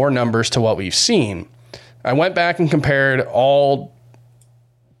some more numbers to what we've seen, I went back and compared all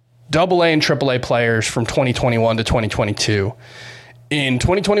AA and AAA players from 2021 to 2022. In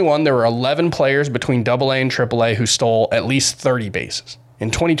 2021, there were 11 players between AA and AAA who stole at least 30 bases.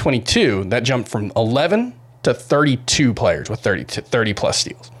 In 2022, that jumped from 11 to 32 players with 30 plus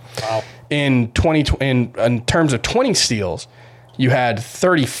steals. Wow. In terms of 20 steals, you had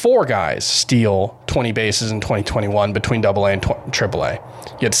 34 guys steal 20 bases in 2021 between AA and AAA.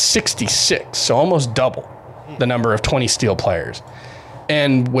 You had 66, so almost double the number of 20 steal players.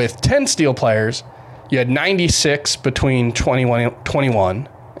 And with 10 steal players, you had 96 between 21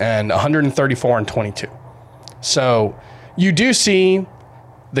 and 134 and 22. So you do see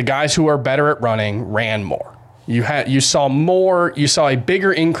the guys who are better at running ran more. You saw a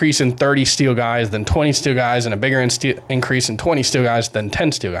bigger increase in 30 steal guys than 20 steal guys, and a bigger increase in 20 steal guys than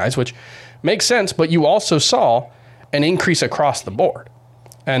 10 steal guys, which makes sense, but you also saw an increase across the board.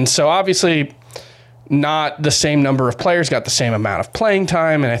 And so obviously not the same number of players got the same amount of playing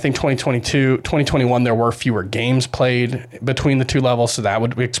time, and I think 2021 there were fewer games played between the two levels, so that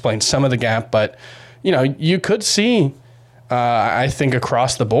would explain some of the gap. But you could see I think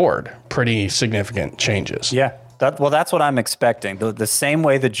across the board pretty significant changes. Yeah. That's what I'm expecting. The same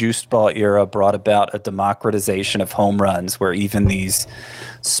way the juiced ball era brought about a democratization of home runs, where even these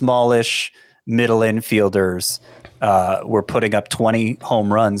smallish middle infielders were putting up 20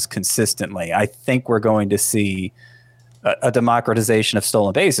 home runs consistently. I think we're going to see a democratization of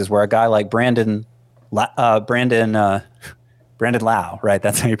stolen bases, where a guy like Brandon Lau, right?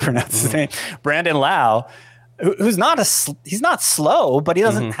 That's how you pronounce his name. Brandon Lau, who's he's not slow, but he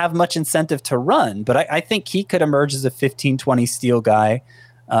doesn't have much incentive to run. But I think he could emerge as a 15, 20 steal guy.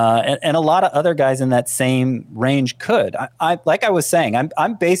 And a lot of other guys in that same range could. I like I was saying,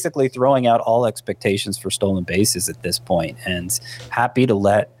 I'm basically throwing out all expectations for stolen bases at this point, and happy to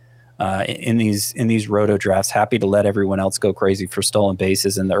let in these roto drafts, happy to let everyone else go crazy for stolen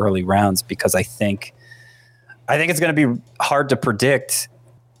bases in the early rounds, because I think it's going to be hard to predict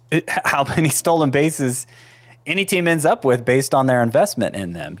how many stolen bases any team ends up with based on their investment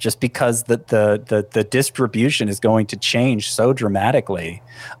in them, just because the distribution is going to change so dramatically.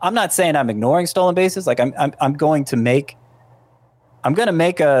 I'm not saying I'm ignoring stolen bases. Like I'm going to make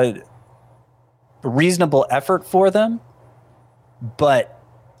a reasonable effort for them, but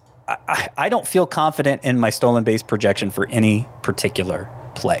I don't feel confident in my stolen base projection for any particular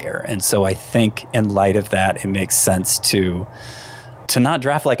player. And so I think in light of that, it makes sense to not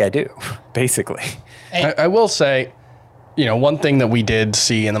draft like I do, basically. I will say, one thing that we did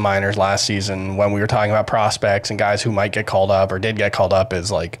see in the minors last season when we were talking about prospects and guys who might get called up or did get called up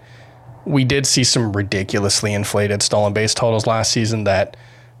is we did see some ridiculously inflated stolen base totals last season that,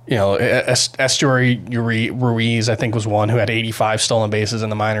 Estuary Ruiz, I think, was one who had 85 stolen bases in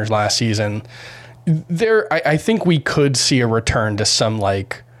the minors last season. I think we could see a return to some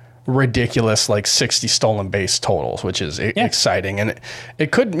like ridiculous like 60 stolen base totals, which is exciting, and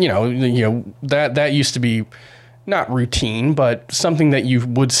it could that used to be not routine, but something that you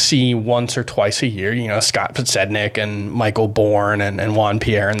would see once or twice a year. Scott Podsednik and Michael Bourne and Juan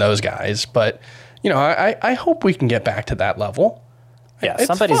Pierre and those guys. But I hope we can get back to that level. Yeah,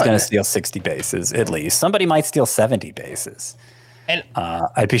 somebody's going to steal 60 bases at least. Somebody might steal 70 bases. And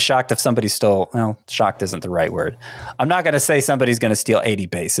I'd be shocked if somebody stole, well, shocked isn't the right word. I'm not going to say somebody's going to steal 80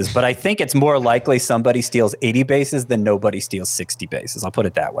 bases, but I think it's more likely somebody steals 80 bases than nobody steals 60 bases. I'll put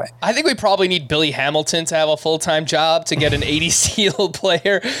it that way. I think we probably need Billy Hamilton to have a full-time job to get an 80 steal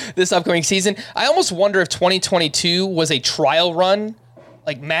player this upcoming season. I almost wonder if 2022 was a trial run.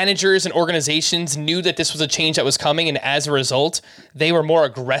 Like managers and organizations knew that this was a change that was coming, and as a result, they were more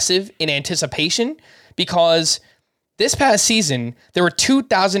aggressive in anticipation, because this past season, there were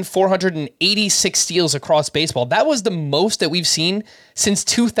 2,486 steals across baseball. That was the most that we've seen since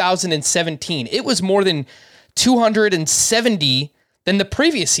 2017. It was more than 270 than the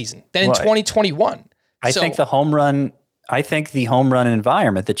previous season, than in 2021. I think the home run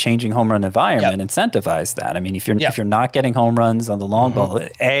environment, the changing home run environment, incentivized that. I mean, if you're not getting home runs on the long ball,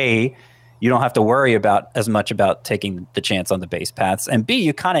 A, you don't have to worry as much about taking the chance on the base paths, and B,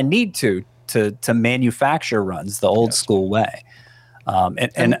 you kind of need to manufacture runs the old school way.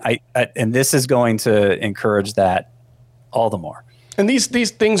 And this is going to encourage that all the more. And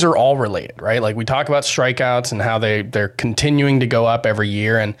these things are all related, right? Like we talk about strikeouts and how they're continuing to go up every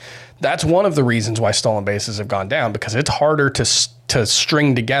year. And that's one of the reasons why stolen bases have gone down, because it's harder to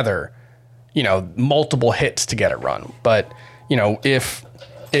string together, multiple hits to get it run. But, if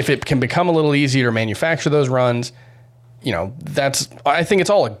it can become a little easier to manufacture those runs, I think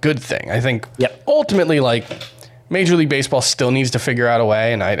it's all a good thing. I think ultimately, like, Major League Baseball still needs to figure out a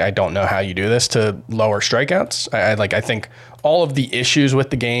way, and I don't know how you do this, to lower strikeouts. I think all of the issues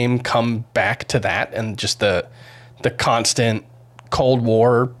with the game come back to that, and just the constant Cold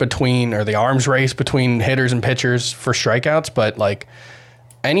War the arms race between hitters and pitchers for strikeouts. But like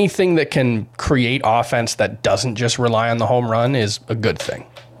anything that can create offense that doesn't just rely on the home run is a good thing.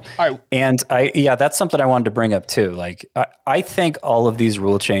 All right. And that's something I wanted to bring up too. Like, I think all of these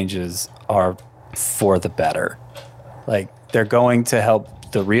rule changes are for the better. Like, they're going to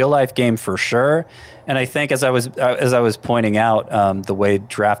help the real life game for sure. And I think as I was pointing out, the way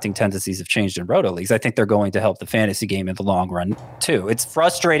drafting tendencies have changed in roto leagues, I think they're going to help the fantasy game in the long run too. It's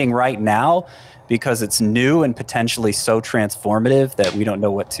frustrating right now because it's new and potentially so transformative that we don't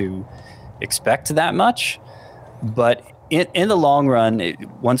know what to expect that much. But in the long run,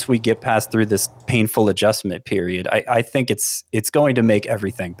 once we get past through this painful adjustment period, I think it's going to make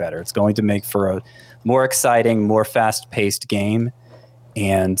everything better. It's going to make for a more exciting, more fast-paced game,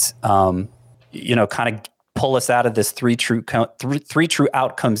 and kind of pull us out of this three true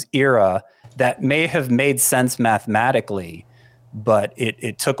outcomes era that may have made sense mathematically, but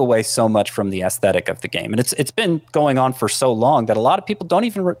it took away so much from the aesthetic of the game. And it's been going on for so long that a lot of people don't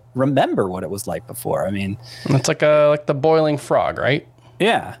even remember what it was like before. I mean, it's like the boiling frog, right?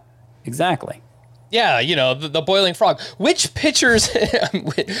 Yeah, exactly. Yeah, the boiling frog. Which pitchers?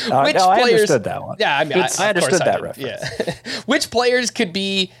 Which players? I understood that one. Yeah, I mean, I understood that reference. Yeah. Which players could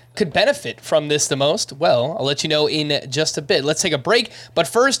benefit from this the most? Well, I'll let you know in just a bit. Let's take a break. But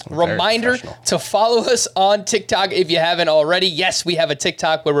first, reminder to follow us on TikTok if you haven't already. Yes, we have a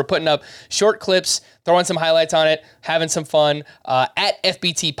TikTok where we're putting up short clips, throwing some highlights on it, having some fun. At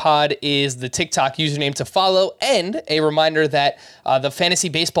FBT Pod is the TikTok username to follow. And a reminder that the Fantasy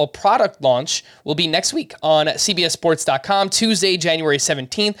Baseball product launch will be next week on CBSSports.com, Tuesday, January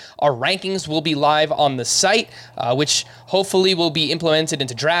 17th. Our rankings will be live on the site, which hopefully will be implemented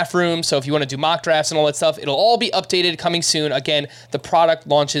into draft room. So if you want to do mock drafts and all that stuff, it'll all be updated coming soon. Again, the product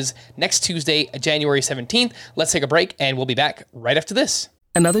launches next Tuesday, January 17th. Let's take a break, and we'll be back right after this.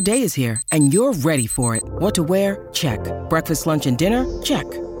 Another day is here, and you're ready for it. What to wear? Check. Breakfast, lunch, and dinner? Check.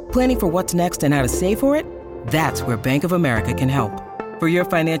 Planning for what's next and how to save for it? That's where Bank of America can help. For your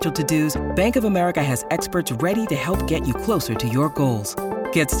financial to-dos, Bank of America has experts ready to help get you closer to your goals.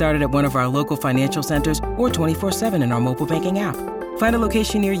 Get started at one of our local financial centers or 24/7 in our mobile banking app. Find a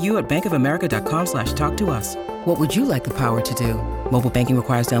location near you at bankofamerica.com/talktous. What would you like the power to do? Mobile banking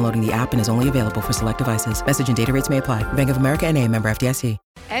requires downloading the app and is only available for select devices. Message and data rates may apply. Bank of America NA, member FDIC.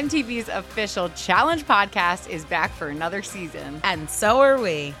 MTV's official Challenge podcast is back for another season. And so are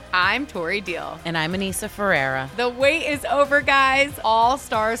we. I'm Tori Deal. And I'm Anissa Ferreira. The wait is over, guys. All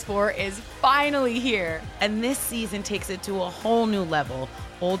Stars 4 is finally here. And this season takes it to a whole new level.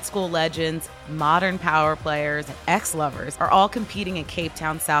 Old school legends, modern power players, and ex-lovers are all competing in Cape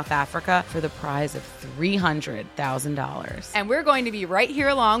Town, South Africa for the prize of $300,000. And we're going to be right here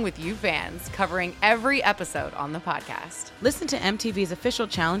along with you fans, covering every episode on the podcast. Listen to MTV's official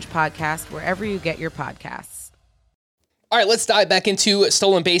Challenge podcast wherever you get your podcasts. All right, let's dive back into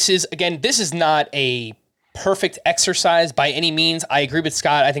stolen bases. Again, this is not a perfect exercise by any means. I agree with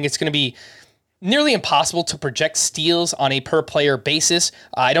Scott. I think it's going to be nearly impossible to project steals on a per player basis.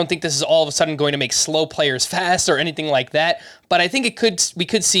 I don't think this is all of a sudden going to make slow players fast or anything like that, but I think we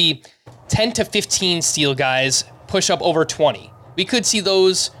could see 10 to 15 steal guys push up over 20. We could see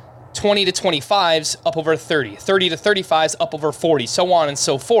those 20 to 25s up over 30, 30 to 35s up over 40, so on and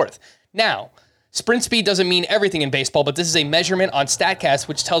so forth. Now, sprint speed doesn't mean everything in baseball, but this is a measurement on StatCast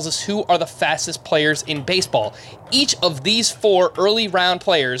which tells us who are the fastest players in baseball. Each of these 4 early round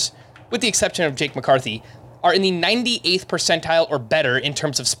players, with the exception of Jake McCarthy, are in the 98th percentile or better in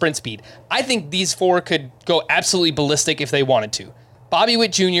terms of sprint speed. I think these 4 could go absolutely ballistic if they wanted to. Bobby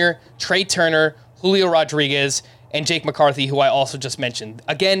Witt Jr., Trey Turner, Julio Rodriguez, and Jake McCarthy, who I also just mentioned.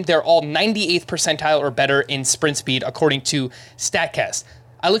 Again, they're all 98th percentile or better in sprint speed according to StatCast.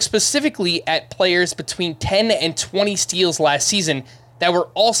 I look specifically at players between 10 and 20 steals last season that were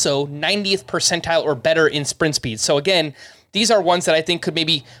also 90th percentile or better in sprint speed. So again, these are ones that I think could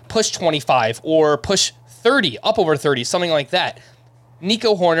maybe push 25 or push 30, up over 30, something like that.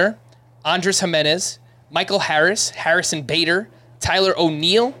 Nico Horner, Andres Jimenez, Michael Harris, Harrison Bader, Tyler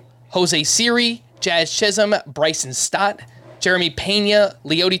O'Neill, Jose Siri, Jazz Chisholm, Bryson Stott, Jeremy Pena,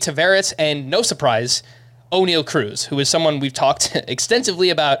 Leody Taveras, and no surprise, O'Neill Cruz, who is someone we've talked extensively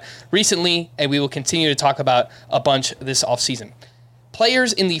about recently, and we will continue to talk about a bunch this offseason.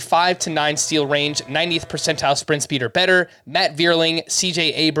 Players in the 5 to 9 steal range, 90th percentile sprint speed or better, Matt Vierling,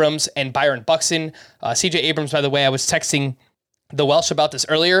 CJ Abrams, and Byron Buxton. CJ Abrams, by the way, I was texting the Welsh about this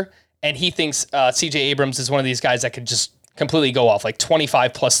earlier, and he thinks CJ Abrams is one of these guys that could just completely go off, like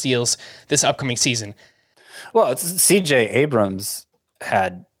 25 plus steals this upcoming season. Well, CJ Abrams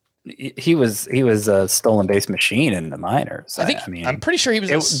he was a stolen base machine in the minors. I'm pretty sure he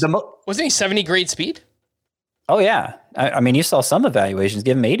was wasn't he 70 grade speed? Oh yeah. I mean, you saw some evaluations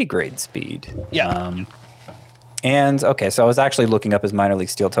give him 80 grade speed. Yeah. And okay, so I was actually looking up his minor league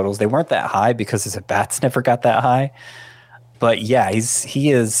steal totals. They weren't that high because his at-bats never got that high. But yeah,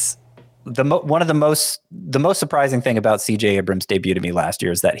 he is one of the most surprising thing about CJ Abrams' debut to me last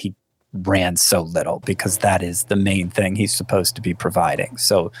year is that he ran so little, because that is the main thing he's supposed to be providing.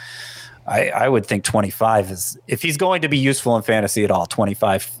 So I would think 25 is, if he's going to be useful in fantasy at all,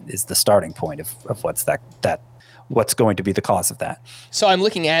 25 is the starting point of what's going to be the cause of that. So I'm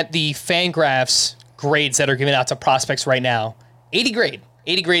looking at the Fangraphs grades that are given out to prospects right now. 80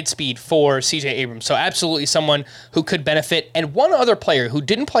 grade speed for CJ Abrams. So absolutely someone who could benefit. And one other player who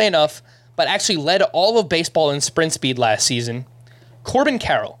didn't play enough, but actually led all of baseball in sprint speed last season, Corbin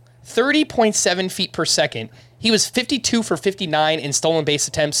Carroll, 30.7 feet per second. He was 52 for 59 in stolen base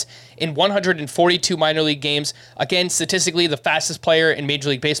attempts in 142 minor league games. Again, statistically, the fastest player in Major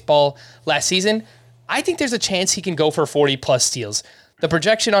League Baseball last season. I think there's a chance he can go for 40 plus steals. The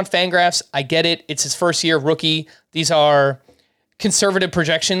projection on Fangraphs, I get it. It's his first year rookie. These are conservative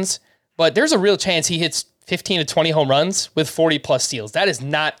projections, but there's a real chance he hits 15 to 20 home runs with 40 plus steals. That is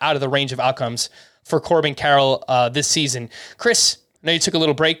not out of the range of outcomes for Corbin Carroll this season. Chris, I know you took a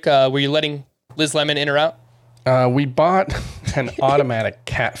little break. Were you letting Liz Lemon in or out? We bought an automatic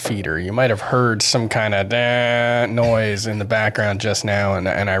cat feeder. You might have heard some kind of noise in the background just now, and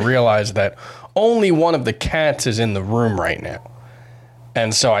I realized that only one of the cats is in the room right now.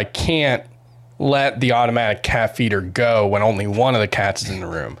 And so I can't let the automatic cat feeder go when only one of the cats is in the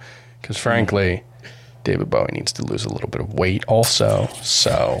room. Because frankly, David Bowie needs to lose a little bit of weight also.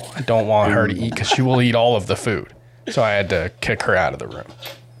 So I don't want her to eat, because she will eat all of the food. So I had to kick her out of the room.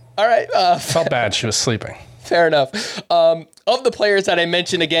 All right. Felt bad. She was sleeping. Fair enough. Of the players that I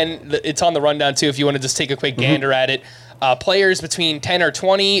mentioned, again, it's on the rundown too, if you want to just take a quick gander at it. Players between 10 or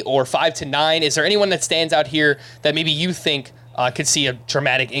 20 or 5 to 9. Is there anyone that stands out here that maybe you think could see a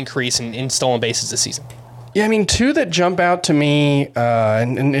dramatic increase in stolen bases this season? Yeah, I mean, 2 that jump out to me,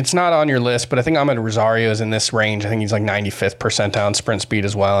 and it's not on your list, but I think Ahmed Rosario is in this range. I think he's like 95th percentile in sprint speed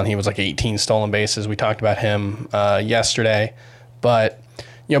as well, and he was like 18 stolen bases. We talked about him yesterday. But,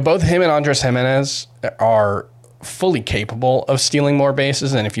 you know, both him and Andres Jimenez are fully capable of stealing more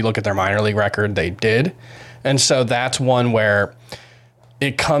bases, and if you look at their minor league record, they did. And so that's one where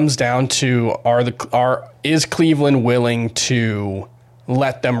it comes down to is Cleveland willing to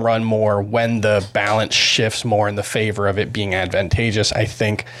let them run more when the balance shifts more in the favor of it being advantageous? I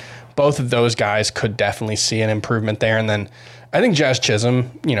think both of those guys could definitely see an improvement there. And then I think Jazz Chisholm,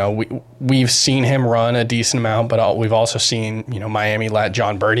 we've seen him run a decent amount, but we've also seen, Miami let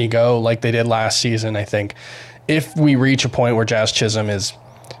John Birdie go like they did last season. I think if we reach a point where Jazz Chisholm is,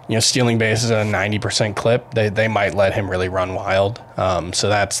 stealing bases at a 90% clip, they might let him really run wild. So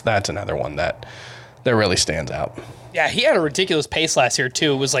that's another one that really stands out. Yeah, he had a ridiculous pace last year,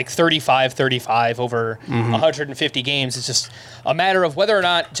 too. It was like 35-35 over 150 games. It's just a matter of whether or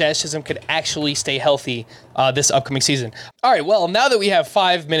not Jazz Chisholm could actually stay healthy this upcoming season. All right, well, now that we have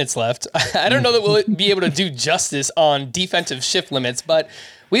 5 minutes left, I don't know that we'll be able to do justice on defensive shift limits, but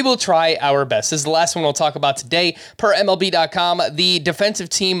we will try our best. This is the last one we'll talk about today. Per MLB.com, the defensive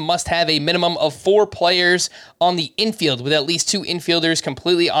team must have a minimum of 4 players on the infield, with at least 2 infielders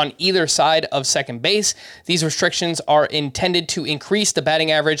completely on either side of second base. These restrictions are intended to increase the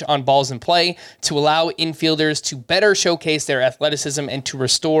batting average on balls in play, to allow infielders to better showcase their athleticism, and to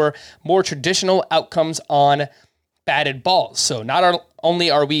restore more traditional outcomes on batted balls. So not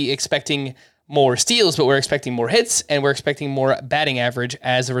only are we expecting more steals, but we're expecting more hits, and we're expecting more batting average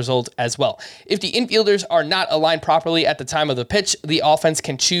as a result as well. If the infielders are not aligned properly at the time of the pitch, the offense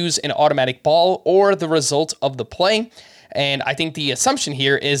can choose an automatic ball or the result of the play. And I think the assumption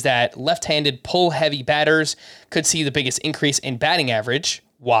here is that left-handed pull-heavy batters could see the biggest increase in batting average.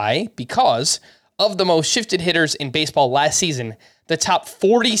 Why? Because of the most shifted hitters in baseball last season, the top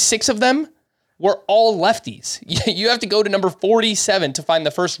 46 of them were all lefties. You have to go to number 47 to find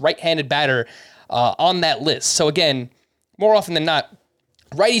the first right-handed batter on that list. So again, more often than not,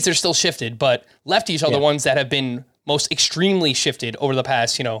 righties are still shifted, but lefties are the ones that have been most extremely shifted over the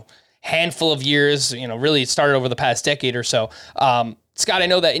past, handful of years. Really started over the past decade or so. Scott, I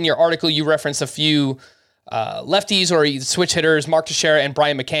know that in your article you referenced a few lefties or switch hitters, Mark Teixeira and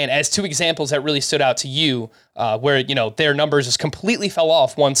Brian McCann, as 2 examples that really stood out to you, where their numbers just completely fell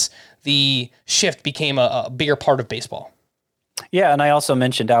off once the shift became a bigger part of baseball. Yeah, and I also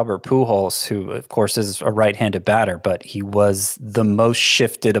mentioned Albert Pujols, who, of course, is a right-handed batter, but he was the most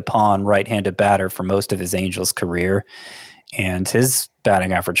shifted upon right-handed batter for most of his Angels career, and his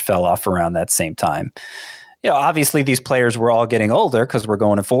batting average fell off around that same time. Obviously, these players were all getting older because we're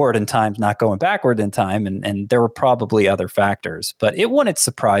going forward in time, not going backward in time, and there were probably other factors. But it wouldn't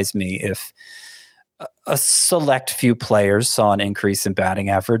surprise me if a select few players saw an increase in batting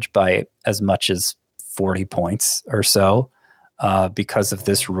average by as much as 40 points or so because of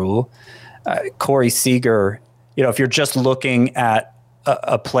this rule. Corey Seager, if you're just looking at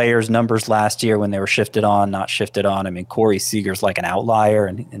a player's numbers last year when they were shifted on, not shifted on, I mean, Corey Seager's like an outlier,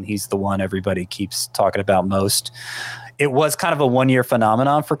 and he's the one everybody keeps talking about most. It was kind of a one-year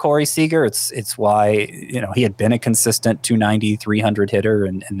phenomenon for Corey Seager. It's why, he had been a consistent 290, 300 hitter,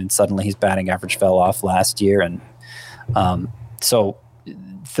 and then suddenly his batting average fell off last year. And so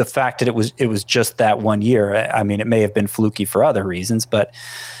the fact that it was just that 1 year, I mean, it may have been fluky for other reasons, but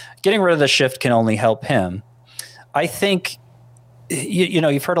getting rid of the shift can only help him. I think,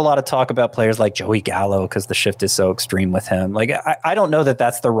 you've heard a lot of talk about players like Joey Gallo because the shift is so extreme with him. Like, I don't know that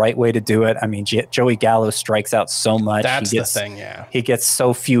that's the right way to do it. I mean, Joey Gallo strikes out so much. That's the thing, yeah. He gets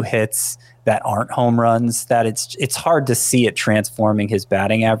so few hits that aren't home runs that it's hard to see it transforming his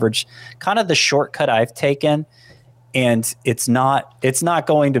batting average. Kind of the shortcut I've taken, and it's not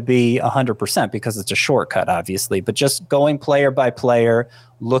going to be 100% because it's a shortcut, obviously, but just going player by player,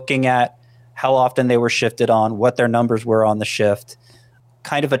 looking at how often they were shifted on, what their numbers were on the shift.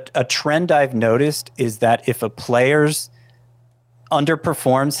 Kind of a trend I've noticed is that if a player's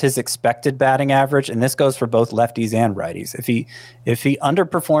underperforms his expected batting average, and this goes for both lefties and righties, if he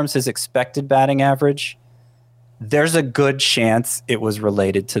underperforms his expected batting average, there's a good chance it was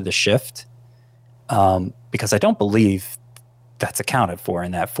related to the shift, because I don't believe that's accounted for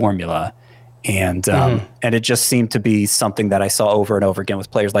in that formula. And and it just seemed to be something that I saw over and over again with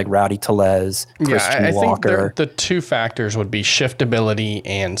players like Rowdy Tellez, Christian Walker. Think the 2 factors would be shiftability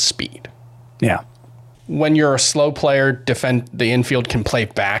and speed. Yeah. When you're a slow player, the infield can play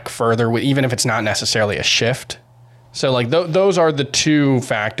back further, even if it's not necessarily a shift. So like those are the 2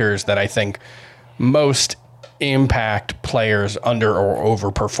 factors that I think most impact players under or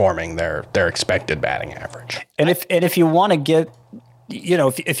overperforming their expected batting average. And if you want to get,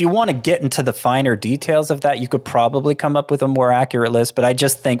 if you want to get into the finer details of that, you could probably come up with a more accurate list. But I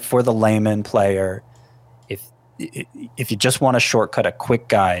just think for the layman player, if you just want to shortcut a quick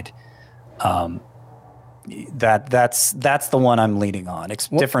guide, that's the one I'm leaning on.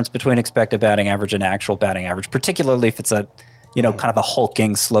 Difference between expected batting average and actual batting average, particularly if it's a kind of a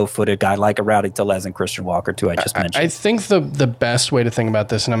hulking, slow-footed guy like a Rowdy Tellez and Christian Walker, too. I just mentioned. I think the best way to think about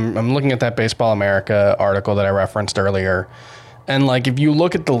this, and I'm looking at that Baseball America article that I referenced earlier. And like, if you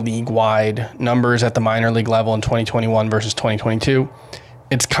look at the league-wide numbers at the minor league level in 2021 versus 2022,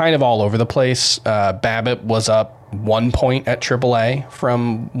 it's kind of all over the place. BABIP was up 1 point at AAA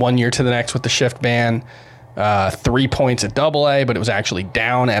from 1 year to the next with the shift ban, 3 points at AA, but it was actually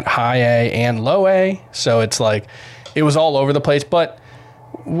down at high A and low A. So it's like, it was all over the place. But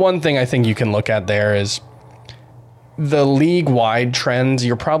one thing I think you can look at there is the league-wide trends.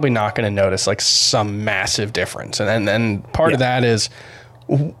 You're probably not going to notice like some massive difference. And part of that is,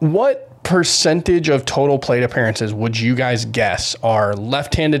 what percentage of total plate appearances would you guys guess are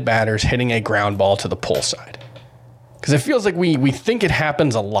left-handed batters hitting a ground ball to the pull side? Because it feels like we think it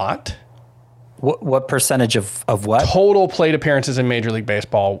happens a lot. What percentage of what? Total plate appearances in Major League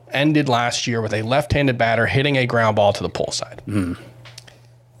Baseball ended last year with a left-handed batter hitting a ground ball to the pull side.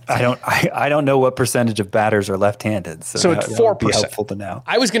 I don't know what percentage of batters are left-handed. So it's 4%. Be helpful to know.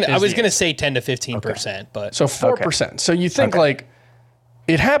 I was gonna say 10 to 15%, but so 4%. So you think like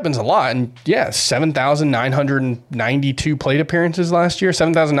it happens a lot, and 7,992 plate appearances last year.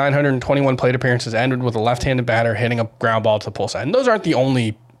 7,921 plate appearances ended with a left-handed batter hitting a ground ball to the pull side. And those aren't the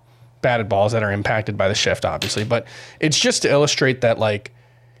only batted balls that are impacted by the shift, obviously, but it's just to illustrate that like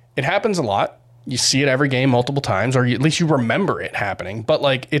it happens a lot. You see it every game multiple times, or at least you remember it happening, but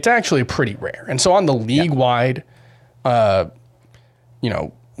like it's actually pretty rare. And so on the league wide, when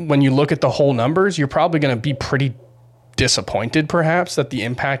you look at the whole numbers, you're probably going to be pretty disappointed perhaps that the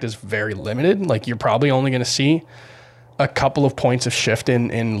impact is very limited. Like you're probably only going to see a couple of points of shift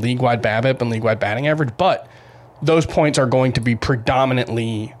in league wide BABIP and league wide batting average, but those points are going to be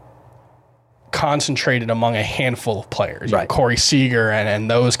predominantly concentrated among a handful of players, right? Corey Seager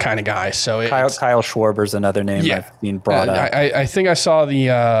and those kind of guys. So Kyle Schwarber's another name I've seen brought up. I think I saw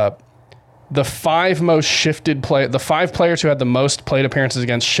the five most shifted the 5 players who had the most plate appearances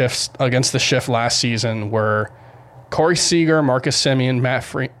against the shift last season were Corey Seager, Marcus Semien,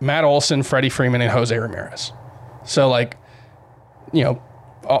 Matt Olson, Freddie Freeman, and Jose Ramirez. So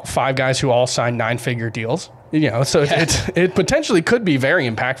 5 guys who all signed 9-figure deals. So it potentially could be very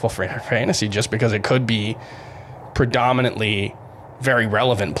impactful for fantasy just because it could be predominantly very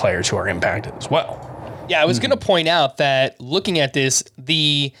relevant players who are impacted as well. Yeah, I was going to point out that looking at this,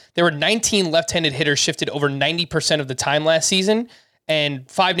 there were 19 left-handed hitters shifted over 90% of the time last season, and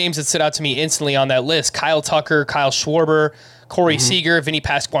 5 names that stood out to me instantly on that list: Kyle Tucker, Kyle Schwarber, Corey Seager, Vinny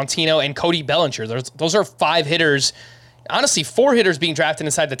Pasquantino, and Cody Bellinger. Those are 5 hitters. Honestly, 4 hitters being drafted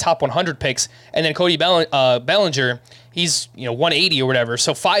inside the top 100 picks, and then Cody Bellinger, he's 180 or whatever.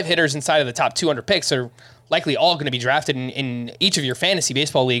 So 5 hitters inside of the top 200 picks are likely all going to be drafted in each of your fantasy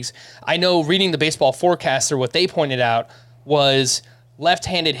baseball leagues. I know reading the Baseball Forecaster, what they pointed out was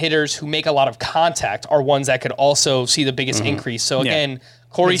left-handed hitters who make a lot of contact are ones that could also see the biggest increase. So again,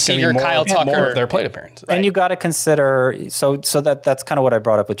 Corey Seager, Kyle Tucker, more of their plate appearances, and you got to consider so that's kind of what I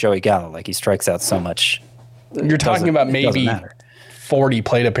brought up with Joey Gallo. Like he strikes out so much. You're talking about maybe 40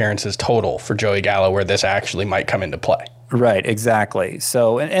 plate appearances total for Joey Gallo where this actually might come into play. Right, exactly.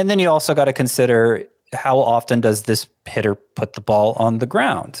 So, and then you also got to consider how often does this hitter put the ball on the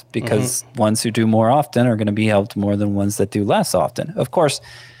ground? Because ones who do more often are going to be helped more than ones that do less often. Of course,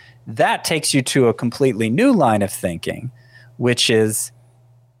 that takes you to a completely new line of thinking, which is,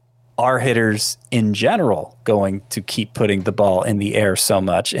 are hitters in general going to keep putting the ball in the air so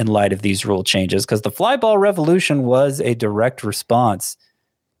much in light of these rule changes? Because the fly ball revolution was a direct response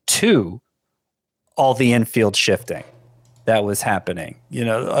to all the infield shifting that was happening.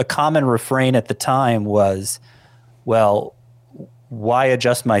 A common refrain at the time was, well, why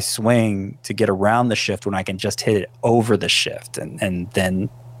adjust my swing to get around the shift when I can just hit it over the shift? And then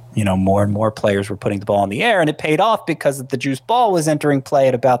more and more players were putting the ball in the air, and it paid off because the juice ball was entering play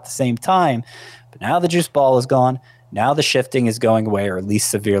at about the same time. But now the juice ball is gone. Now the shifting is going away, or at least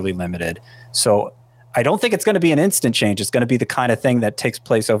severely limited. So I don't think it's going to be an instant change. It's going to be the kind of thing that takes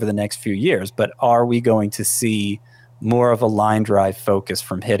place over the next few years. But are we going to see more of a line drive focus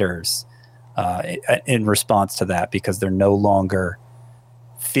from hitters in response to that, because they're no longer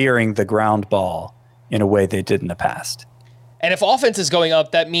fearing the ground ball in a way they did in the past? And if offense is going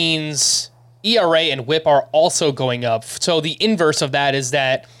up, that means ERA and WHIP are also going up. So the inverse of that is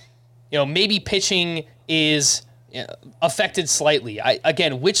that, maybe pitching is affected slightly.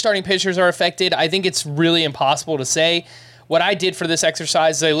 Again, which starting pitchers are affected? I think it's really impossible to say. What I did for this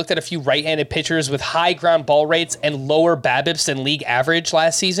exercise is I looked at a few right-handed pitchers with high ground ball rates and lower BABIPs than league average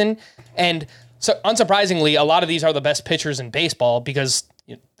last season. And so unsurprisingly, a lot of these are the best pitchers in baseball because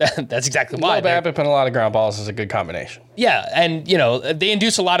that's exactly why. Low BABIP and a lot of ground balls is a good combination. Yeah, and they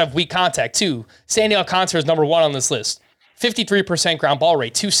induce a lot of weak contact too. Sandy Alcantara is number 1 on this list. 53% ground ball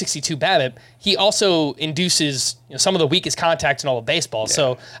rate, 262 BABIP. He also induces some of the weakest contact in all of baseball. Yeah.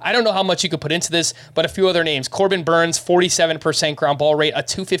 So I don't know how much you could put into this, but a few other names. Corbin Burns, 47% ground ball rate, a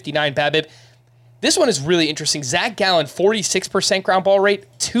 259 BABIP. This one is really interesting. Zach Gallen, 46% ground ball rate,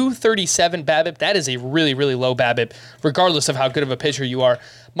 237 BABIP. That is a really, really low BABIP, regardless of how good of a pitcher you are.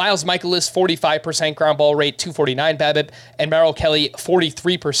 Miles Michaelis, 45% ground ball rate, 249 BABIP. And Merrill Kelly,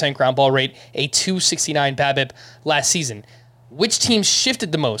 43% ground ball rate, a 269 BABIP last season. Which teams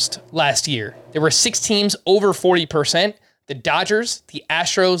shifted the most last year? There were 6 teams over 40%. The Dodgers, the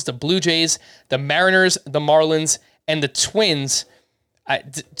Astros, the Blue Jays, the Mariners, the Marlins, and the Twins.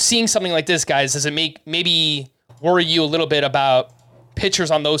 Seeing something like this, guys, does it maybe worry you a little bit about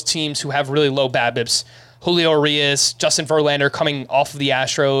pitchers on those teams who have really low BABIPs? Julio Urias, Justin Verlander coming off of the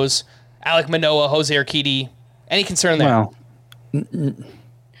Astros, Alek Manoah, Jose Urquidy. Any concern there? Well,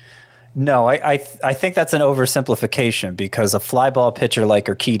 no, I think that's an oversimplification because a fly ball pitcher like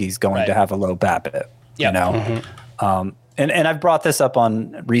Urquidy is going to have a low BABIP. Yep. You know, and I've brought this up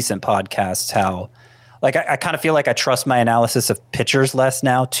on recent podcasts how. Like, I kind of feel like I trust my analysis of pitchers less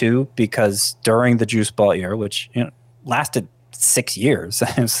now, too, because during the juice ball era, which lasted 6 years,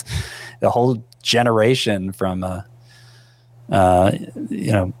 it was the whole generation from a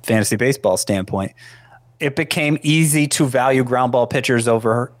fantasy baseball standpoint, it became easy to value ground ball pitchers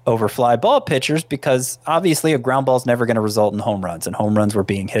over fly ball pitchers because obviously a ground ball is never going to result in home runs, and home runs were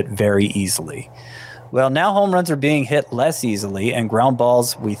being hit very easily. Well, now home runs are being hit less easily, and ground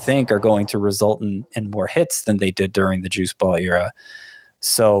balls, we think, are going to result in more hits than they did during the juice ball era.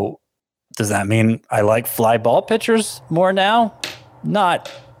 So does that mean I like fly ball pitchers more now? Not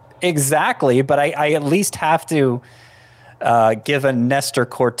exactly, but I at least have to give a Nestor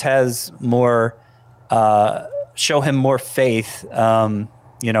Cortez more, show him more faith.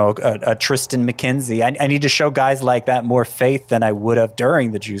 A Tristan McKenzie. I need to show guys like that more faith than I would have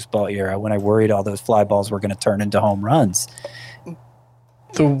during the juice ball era when I worried all those fly balls were going to turn into home runs.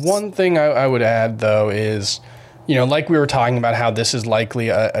 The one thing I would add, though, is, like we were talking about how this is likely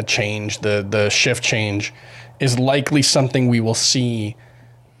a change, the shift change is likely something we will see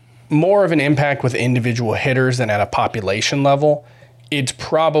more of an impact with individual hitters than at a population level. It's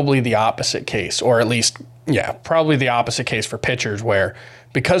probably the opposite case, or at least, probably the opposite case for pitchers where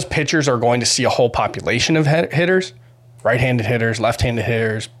because pitchers are going to see a whole population of hitters, right-handed hitters, left-handed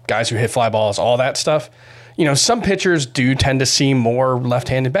hitters, guys who hit fly balls, all that stuff. Some pitchers do tend to see more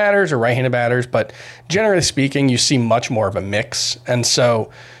left-handed batters or right-handed batters, but generally speaking, you see much more of a mix. And so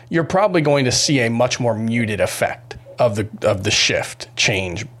you're probably going to see a much more muted effect of the shift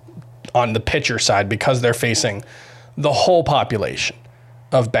change on the pitcher side because they're facing the whole population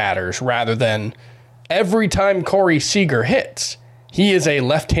of batters rather than every time Corey Seager hits, he is a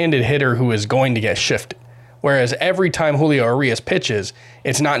left-handed hitter who is going to get shifted. Whereas every time Julio Urias pitches,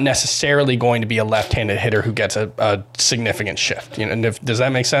 it's not necessarily going to be a left-handed hitter who gets a significant shift. Does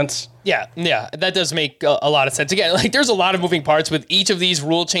that make sense? Yeah, that does make a lot of sense. Again, there's a lot of moving parts with each of these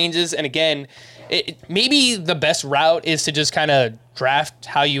rule changes. And again, maybe the best route is to just kind of draft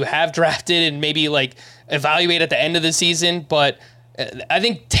how you have drafted and maybe evaluate at the end of the season. But I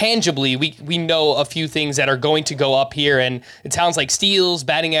think tangibly, we know a few things that are going to go up here, and it sounds like steals,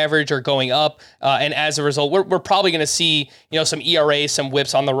 batting average are going up, and as a result, we're probably going to see some ERA, some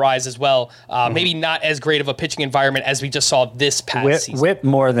whips on the rise as well. Maybe not as great of a pitching environment as we just saw this past season. Whip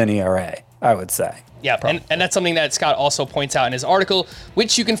more than ERA, I would say. Yeah, and that's something that Scott also points out in his article,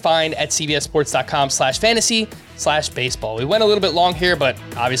 which you can find at cbssports.com/fantasy/baseball. We went a little bit long here, but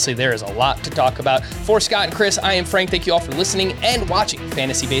obviously there is a lot to talk about. For Scott and Chris, I am Frank. Thank you all for listening and watching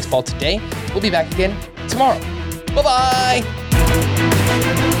Fantasy Baseball today. We'll be back again tomorrow. Bye-bye.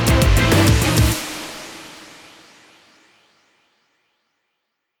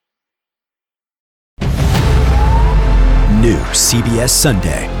 New CBS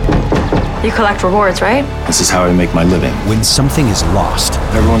Sunday. You collect rewards, right? This is how I make my living. When something is lost,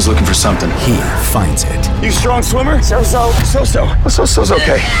 everyone's looking for something. He finds it. You strong swimmer? So-so. So-so's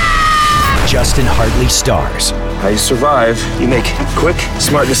okay. Justin Hartley stars. How you survive, you make quick,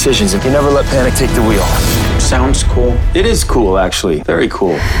 smart decisions, and you never let panic take the wheel. Sounds cool. It is cool, actually. Very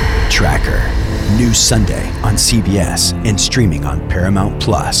cool. Tracker. New Sunday on CBS and streaming on Paramount+.